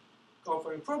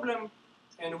covering problem,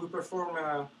 and we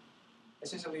perform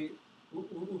essentially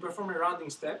we perform a rounding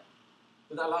step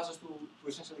that allows us to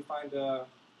essentially find a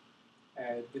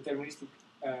deterministic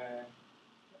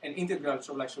an integral sort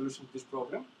of like solution to this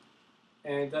problem.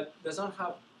 and that doesn't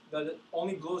have that it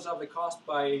only blows up the cost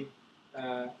by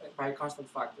a constant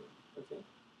factor. Okay.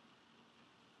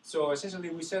 So essentially,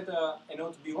 we set a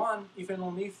node to be 1 if and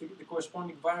only if the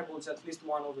corresponding variable is at least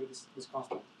 1 over this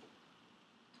constant.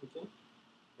 Okay.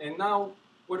 And now,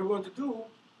 what we want to do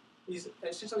is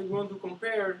essentially we want to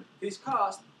compare this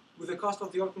cost with the cost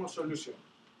of the optimal solution.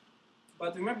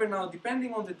 But remember now,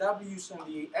 depending on the W's and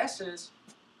the S's,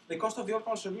 the cost of the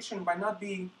optimal solution might not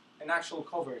be an actual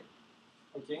covering.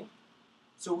 Okay?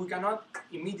 So we cannot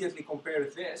immediately compare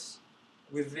this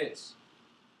with this.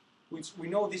 Which we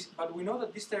know this, but we know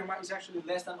that this term is actually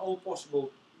less than all possible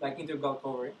like integral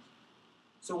coverings.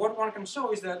 So what one can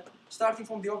show is that starting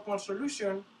from the optimal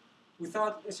solution,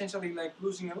 without essentially like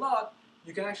losing a lot,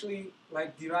 you can actually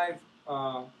like derive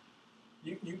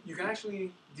you can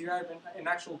actually derive an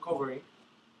actual covering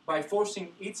by forcing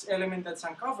each element that's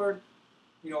uncovered,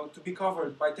 to be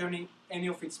covered by turning any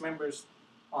of its members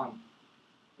on.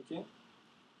 Okay.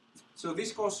 So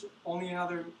this costs only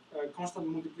another constant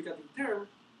multiplicative term,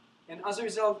 and as a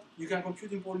result, you can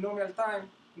compute in polynomial time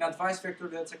an advice vector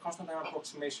that's a constant time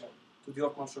approximation to the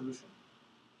optimal solution.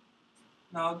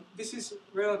 Now, this is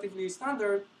relatively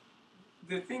standard.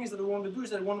 The thing is that we want to do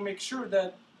is that we want to make sure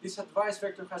that this advice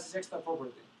vector has this extra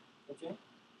property. Okay?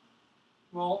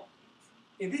 Well,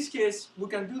 in this case, we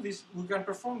can do this. We can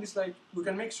perform this we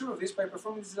can make sure of this by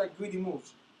performing this like greedy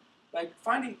moves, like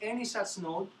finding any such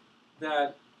node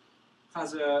that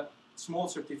has a small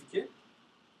certificate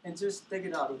and just take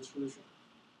it out of the solution.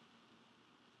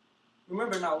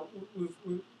 Remember now,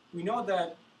 we know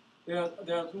that there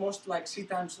are most like C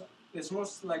times. There's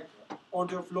most like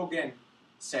order of log n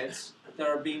sets that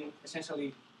are being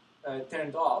essentially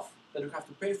turned off that we have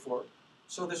to pay for.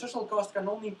 So the social cost can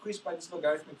only increase by this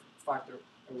logarithmic factor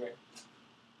away.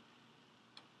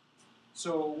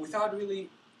 So without really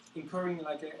incurring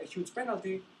like a huge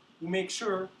penalty, we make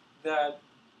sure that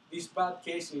these bad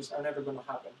cases are never going to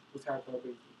happen with high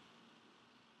probability.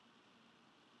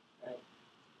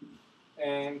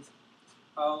 And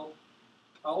I'll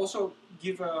also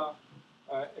give a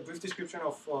brief description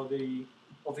of the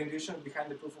intuition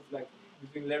behind the proof of like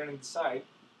between learn and decide.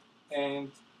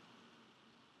 And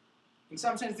in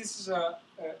some sense, this is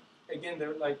again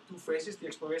there are like two phases: the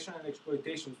exploration and the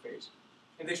exploitation phase.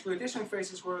 And the exploitation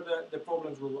phase is where the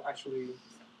problems will actually,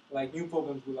 like new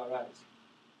problems will arise.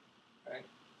 Right.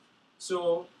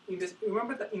 So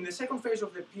remember that in the second phase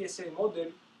of the PSA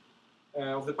model,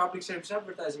 of the public service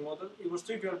advertising model, it was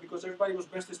trivial because everybody was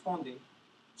best responding,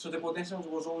 so the potential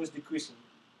was always decreasing.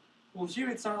 Well, here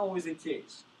it's not always the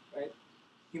case, right?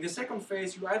 In the second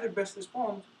phase, you either best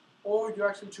respond or you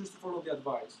actually choose to follow the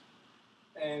advice,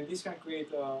 and this can create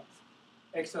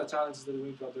extra challenges that we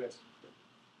need to address.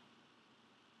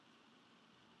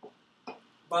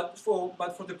 But for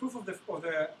the proof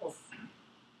of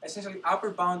essentially upper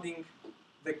bounding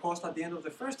the cost at the end of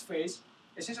the first phase,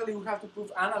 essentially we have to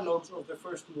prove analogs of the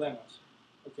first two lemmas,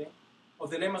 okay? Of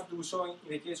the lemmas that we saw in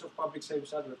the case of public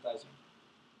service advertising.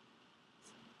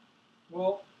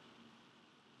 Well,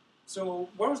 so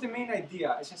what was the main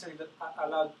idea essentially that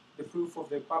allowed the proof of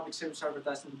the public service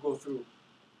advertising to go through?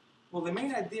 Well, the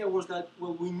main idea was that,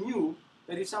 well, we knew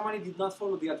that if somebody did not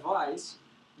follow the advice,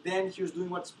 then he was doing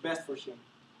what's best for him,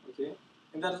 okay?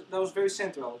 And that was very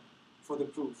central for the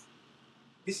proof.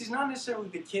 This is not necessarily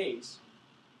the case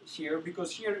here,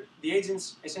 because here the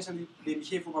agents essentially they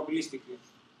behave probabilistically.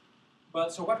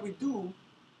 But so what we do,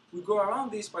 we go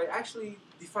around this by actually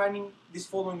defining this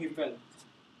following event.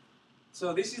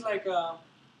 So this is like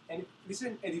an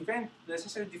event that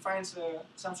essentially defines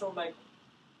some sort of like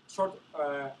short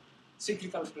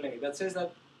cyclical play that says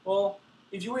that, well,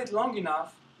 if you wait long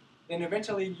enough, then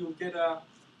eventually you'll get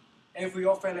every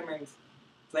off element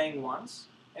playing once,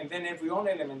 and then every on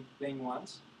element playing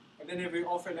once, and then every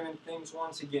off element playing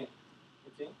once again.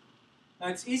 Okay. Now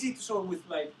it's easy to solve with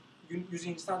like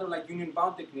using standard like union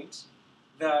bound techniques.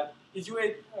 That if you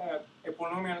wait a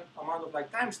polynomial amount of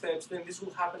like time steps, then this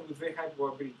will happen with very high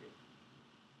probability.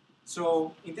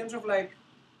 So in terms of like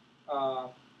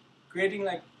creating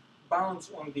like bounds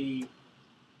on the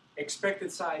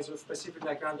expected size of specific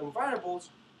like random variables,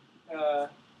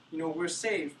 we're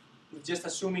safe with just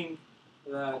assuming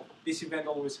that this event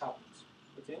always happens.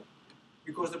 Okay.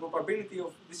 Because the probability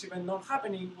of this event not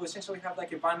happening will essentially have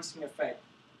like a vanishing effect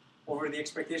over the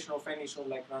expectation of any sort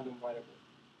of like random variable.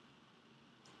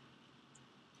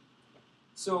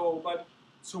 So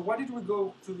why did we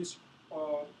go through this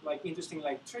like interesting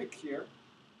like trick here?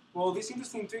 Well, this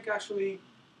interesting trick actually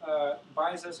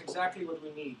buys us exactly what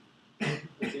we need.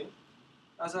 Okay,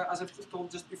 as I've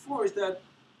told just before, is that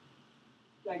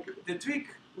like the trick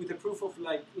with the proof of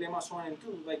like lemmas 1 and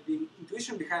 2, like the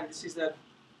intuition behind this is that,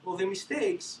 well, the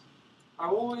mistakes are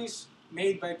always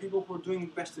made by people who are doing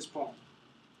best respond.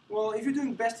 Well, if you're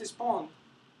doing best respond,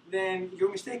 then your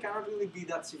mistake cannot really be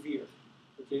that severe.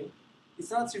 Okay,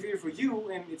 it's not severe for you,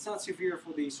 and it's not severe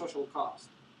for the social cost.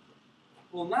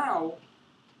 Well, now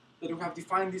that we have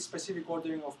defined this specific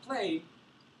ordering of play,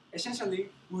 essentially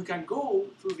we can go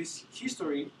through this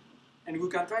history and we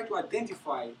can try to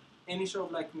identify any sort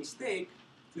of like mistake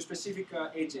to a specific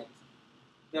agent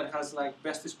that has like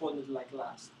best responded like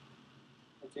last.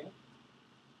 Okay,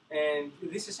 and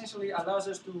this essentially allows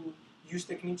us to use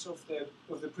techniques of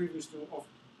the previous two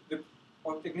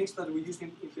or techniques that we used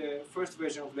in the first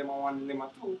version of lemma 1 and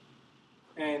lemma 2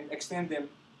 and extend them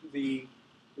to the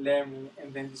learn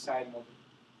and then decide model.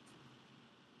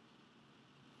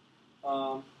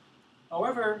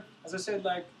 However, as I said,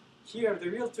 like here, the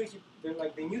real tricky, the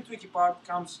new tricky part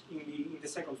comes in the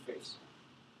second phase,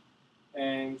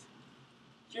 and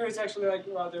here it's actually like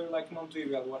rather like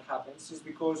non-trivial. What happens is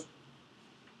because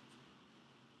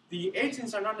the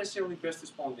agents are not necessarily best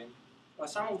responding.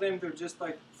 Some of them they're just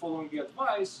like following the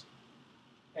advice,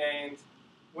 and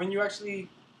when you actually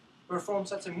perform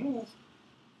such a move,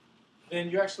 then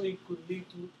you actually could lead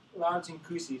to large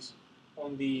increases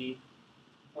on the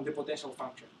potential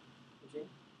function. Okay.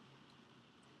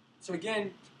 So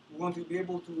again, we want to be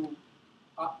able to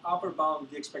upper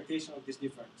bound the expectation of this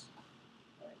difference.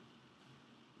 Right.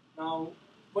 Now,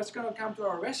 what's going to come to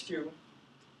our rescue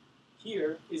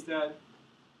here is that,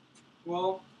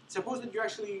 well, suppose that you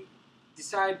actually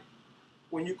decide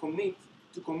when you commit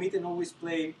to commit and always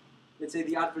play, let's say,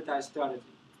 the advertised strategy.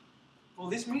 Well,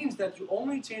 this means that you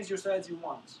only change your strategy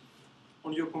once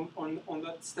on your on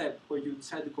that step where you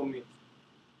decide to commit,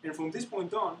 and from this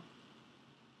point on,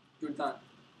 you're done.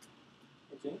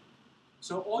 Okay.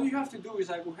 So all you have to do is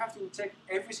like we have to check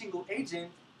every single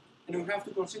agent, and we have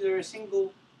to consider a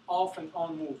single off and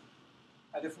on move,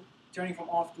 either turning from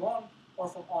off to on or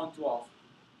from on to off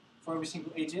for every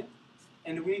single agent.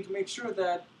 And we need to make sure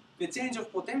that the change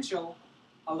of potential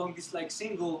along this like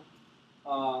single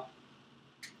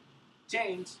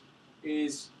change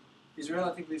is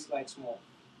relatively like small.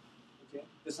 Okay,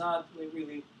 does not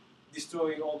really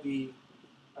destroy all the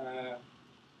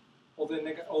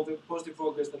positive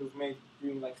progress that we've made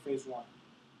during like phase 1.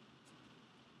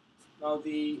 Now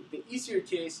the easier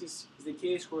case is the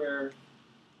case where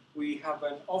we have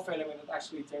an off element that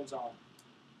actually turns on.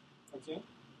 Okay.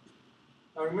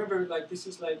 Now remember, like this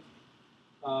is like,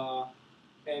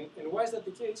 and why is that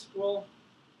the case? Well,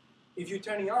 if you're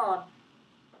turning on,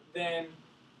 then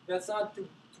that's not too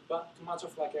much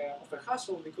of like a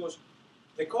hassle because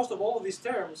the cost of all of these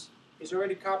terms is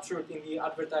already captured in the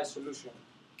advertised solution.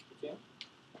 Okay.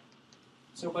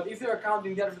 So, but if they are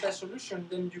counting the advertised solution,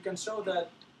 then you can show that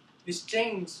this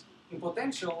change in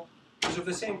potential is of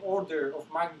the same order of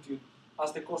magnitude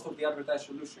as the cost of the advertised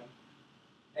solution,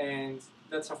 and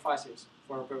that suffices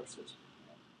for our purposes.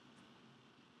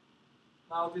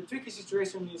 Now, the tricky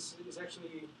situation is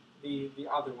actually the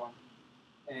other one,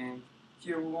 and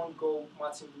here we won't go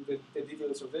much into the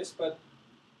details of this, but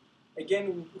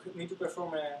again, we need to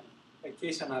perform a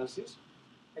case analysis,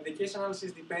 and the case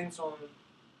analysis depends on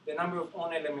the number of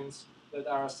on elements that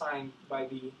are assigned by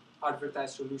the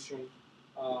advertised solution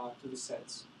to the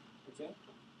sets, okay,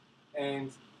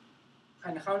 and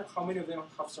how many of them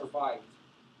have survived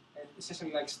and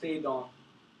essentially like stayed on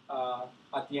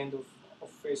at the end of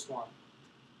phase 1.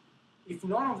 If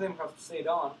none of them have stayed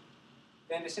on,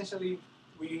 then essentially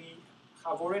we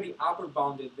have already upper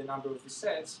bounded the number of the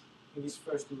sets in these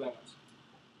first 2 lemmas.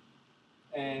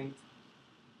 And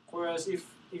whereas if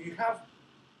you have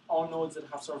all nodes that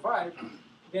have survived,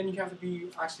 then you have to be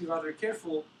actually rather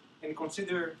careful and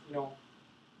consider,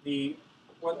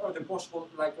 what are the possible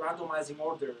like randomizing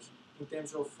orders in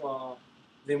terms of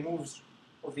the moves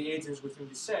of the agents within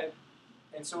the set,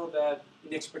 and so that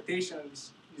the expectation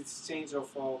this change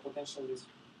of potential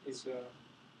is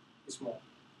small.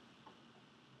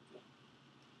 Okay.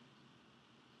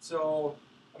 So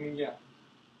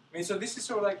so this is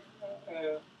sort of like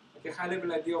a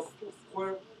high-level idea of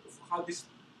how this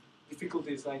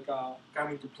difficulties like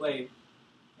come into play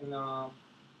in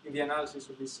the analysis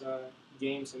of these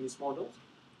games and these models.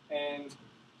 And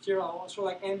here I'll also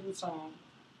like end with some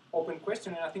open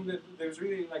question, and I think that there's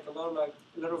really like a lot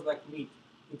of meat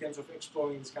in terms of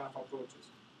exploring these kind of approaches.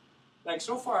 Like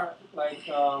so far, like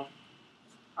our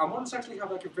models actually have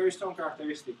like a very strong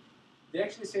characteristic. They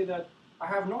actually say that I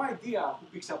have no idea who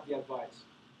picks up the advice.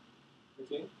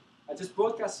 Okay, I just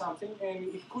broadcast something,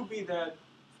 and it could be that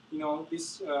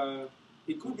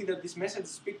this message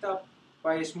is picked up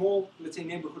by a small, let's say,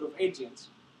 neighborhood of agents,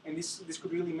 and this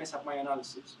could really mess up my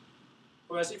analysis.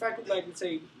 Whereas if I could, like, let's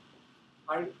say,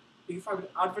 if I could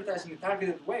advertise in a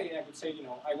targeted way, I could say,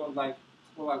 I want like,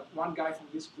 well, like one guy from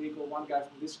this clique or one guy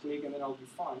from this clique, and then I'll be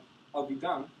fine, I'll be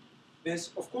done.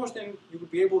 Of course, then you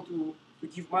would be able to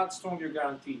give much stronger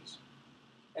guarantees.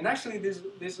 And actually, there's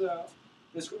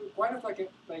quite of like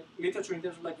literature in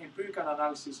terms of like empirical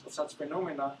analysis of such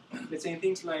phenomena. Let's say in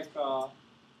things like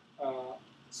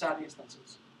SAT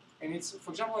instances. And it's,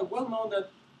 for example, like well known that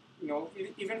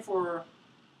even for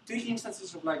tricky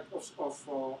instances of like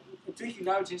tricky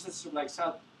large instances of like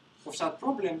SAT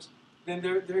problems, then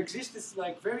there exists this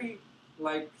like very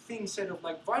like thin set of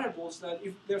like variables that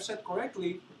if they're set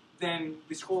correctly, then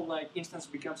this whole like instance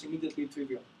becomes immediately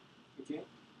trivial. Okay,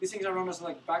 these things are known as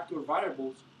like backdoor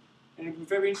variables, and it would be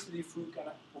very interesting if we can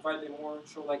provide a more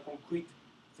like concrete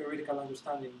theoretical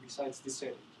understanding besides this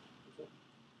setting. Okay?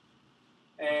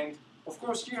 And of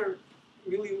course, here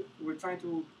really we're trying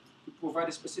to provide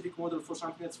a specific model for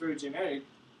something that's very generic.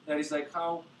 That is like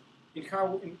in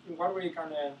what way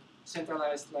can a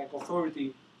centralized like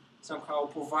authority somehow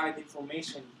provide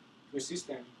information to a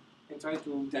system and try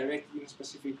to direct it in a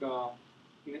specific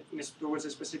towards a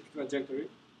specific trajectory.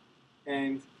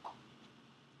 And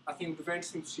I think it would be very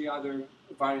interesting to see other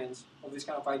variants of this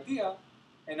kind of idea.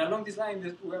 And along this line,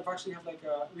 we have actually have like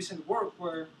a recent work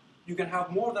where you can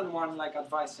have more than one like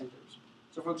advice centers.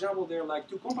 So for example, there are like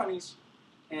two companies,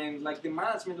 and like the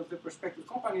management of the respective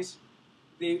companies,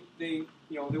 they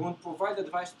want to provide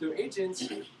advice to their agents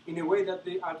in a way that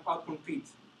they outcompete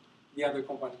the other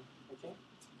company. Okay.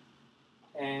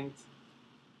 And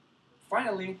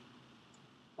finally,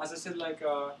 as I said, like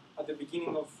at the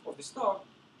beginning of this talk,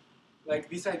 like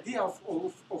this idea of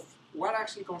what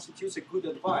actually constitutes a good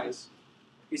advice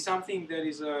is something that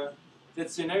is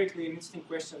that's generically an interesting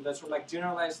question that sort of like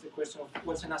generalizes the question of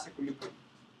what's an equilibrium.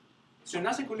 So an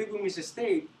equilibrium is a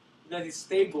state that is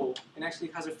stable and actually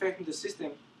has effect in the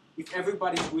system if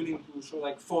everybody is willing to sort of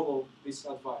like follow this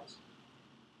advice.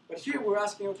 But here we're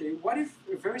asking, okay, what if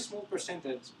a very small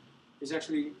percentage is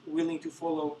actually willing to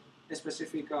follow a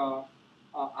specific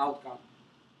outcome?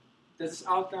 Does this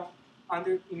outcome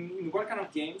in what kind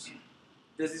of games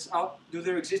do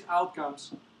there exist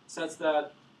outcomes such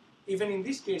that even in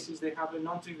these cases they have a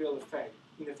non-trivial effect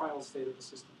in the final state of the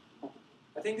system?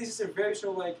 I think this is a very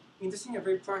sort of like interesting, a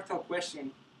very practical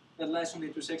question that lies on the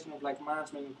intersection of like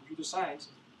management and computer science,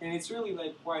 and it's really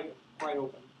like quite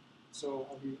open. So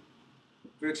I'll be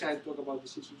very excited to talk about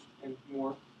these issues and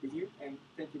more with you, and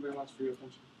thank you very much for your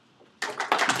attention.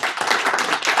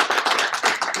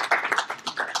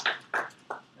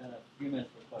 A few minutes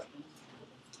for questions.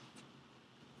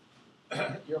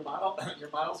 Your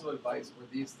models of advice were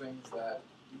these things that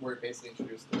were basically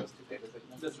introduced to those two papers that you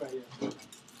mentioned? That's right, yeah.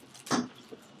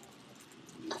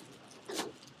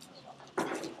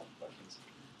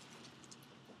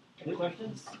 Any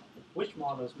questions? Which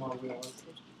model is more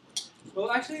realistic?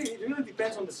 Well, actually, it really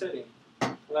depends on the setting.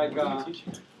 Like,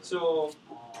 so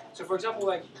for example,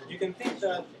 like you can think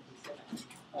that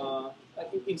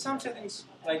like in some settings,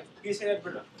 like PSA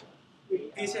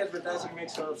advertising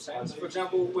makes a lot of sense. For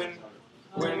example, when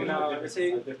let's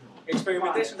say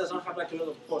experimentation does not have like a lot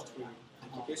of cost for you.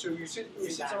 Okay, so you see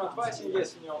some advice, and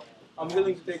yes, I'm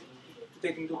willing to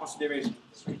take into consideration.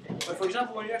 But for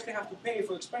example, when you actually have to pay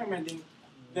for experimenting,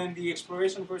 then the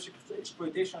exploration versus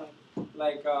exploitation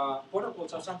like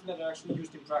protocols are something that are actually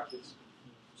used in practice.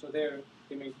 So they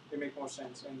make more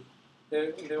sense, and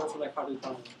they're also like harder to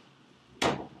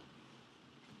handle.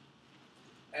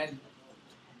 And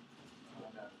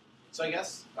so I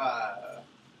guess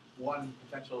one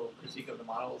potential critique of the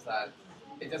model is that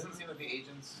it doesn't seem that the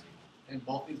agents in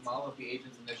both these models, the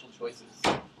agent's initial choice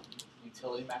is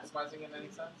utility maximizing in any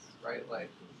sense, right? Like,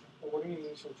 Well, what do you mean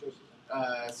initial choices?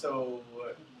 So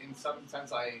in some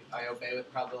sense, I obey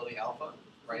with probability alpha,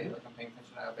 right? Like I'm paying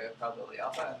attention, I obey with probability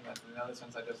alpha, and then in another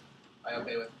sense, I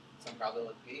obey with some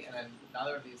probability p, and then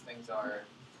neither of these things are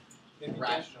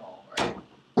rational, right?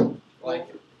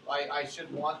 Like I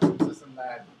should want some system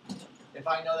that if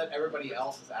I know that everybody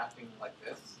else is acting like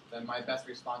this, then my best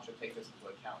response should take this into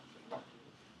account.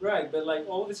 Right, but like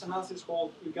all of this analysis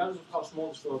hold regardless of how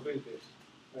small the probability is,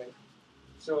 right?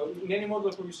 So in any model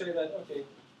where you say that, okay,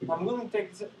 I'm willing to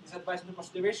take this advice into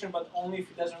consideration, but only if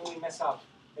it doesn't really mess up,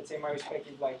 let's say, my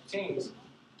respective like chains.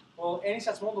 Well, any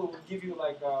such model will give you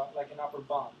like an upper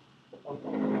bound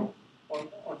on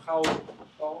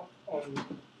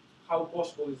how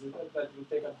possible is it that you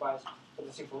take advice from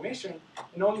this information,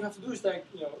 and all you have to do is like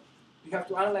you have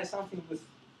to analyze something with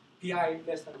pi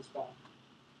less than this bound.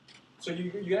 So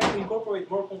you have to incorporate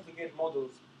more complicated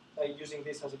models using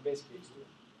this as a base case.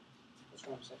 That's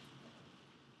what I'm saying.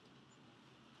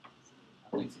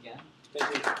 Thanks again.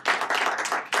 Thank you.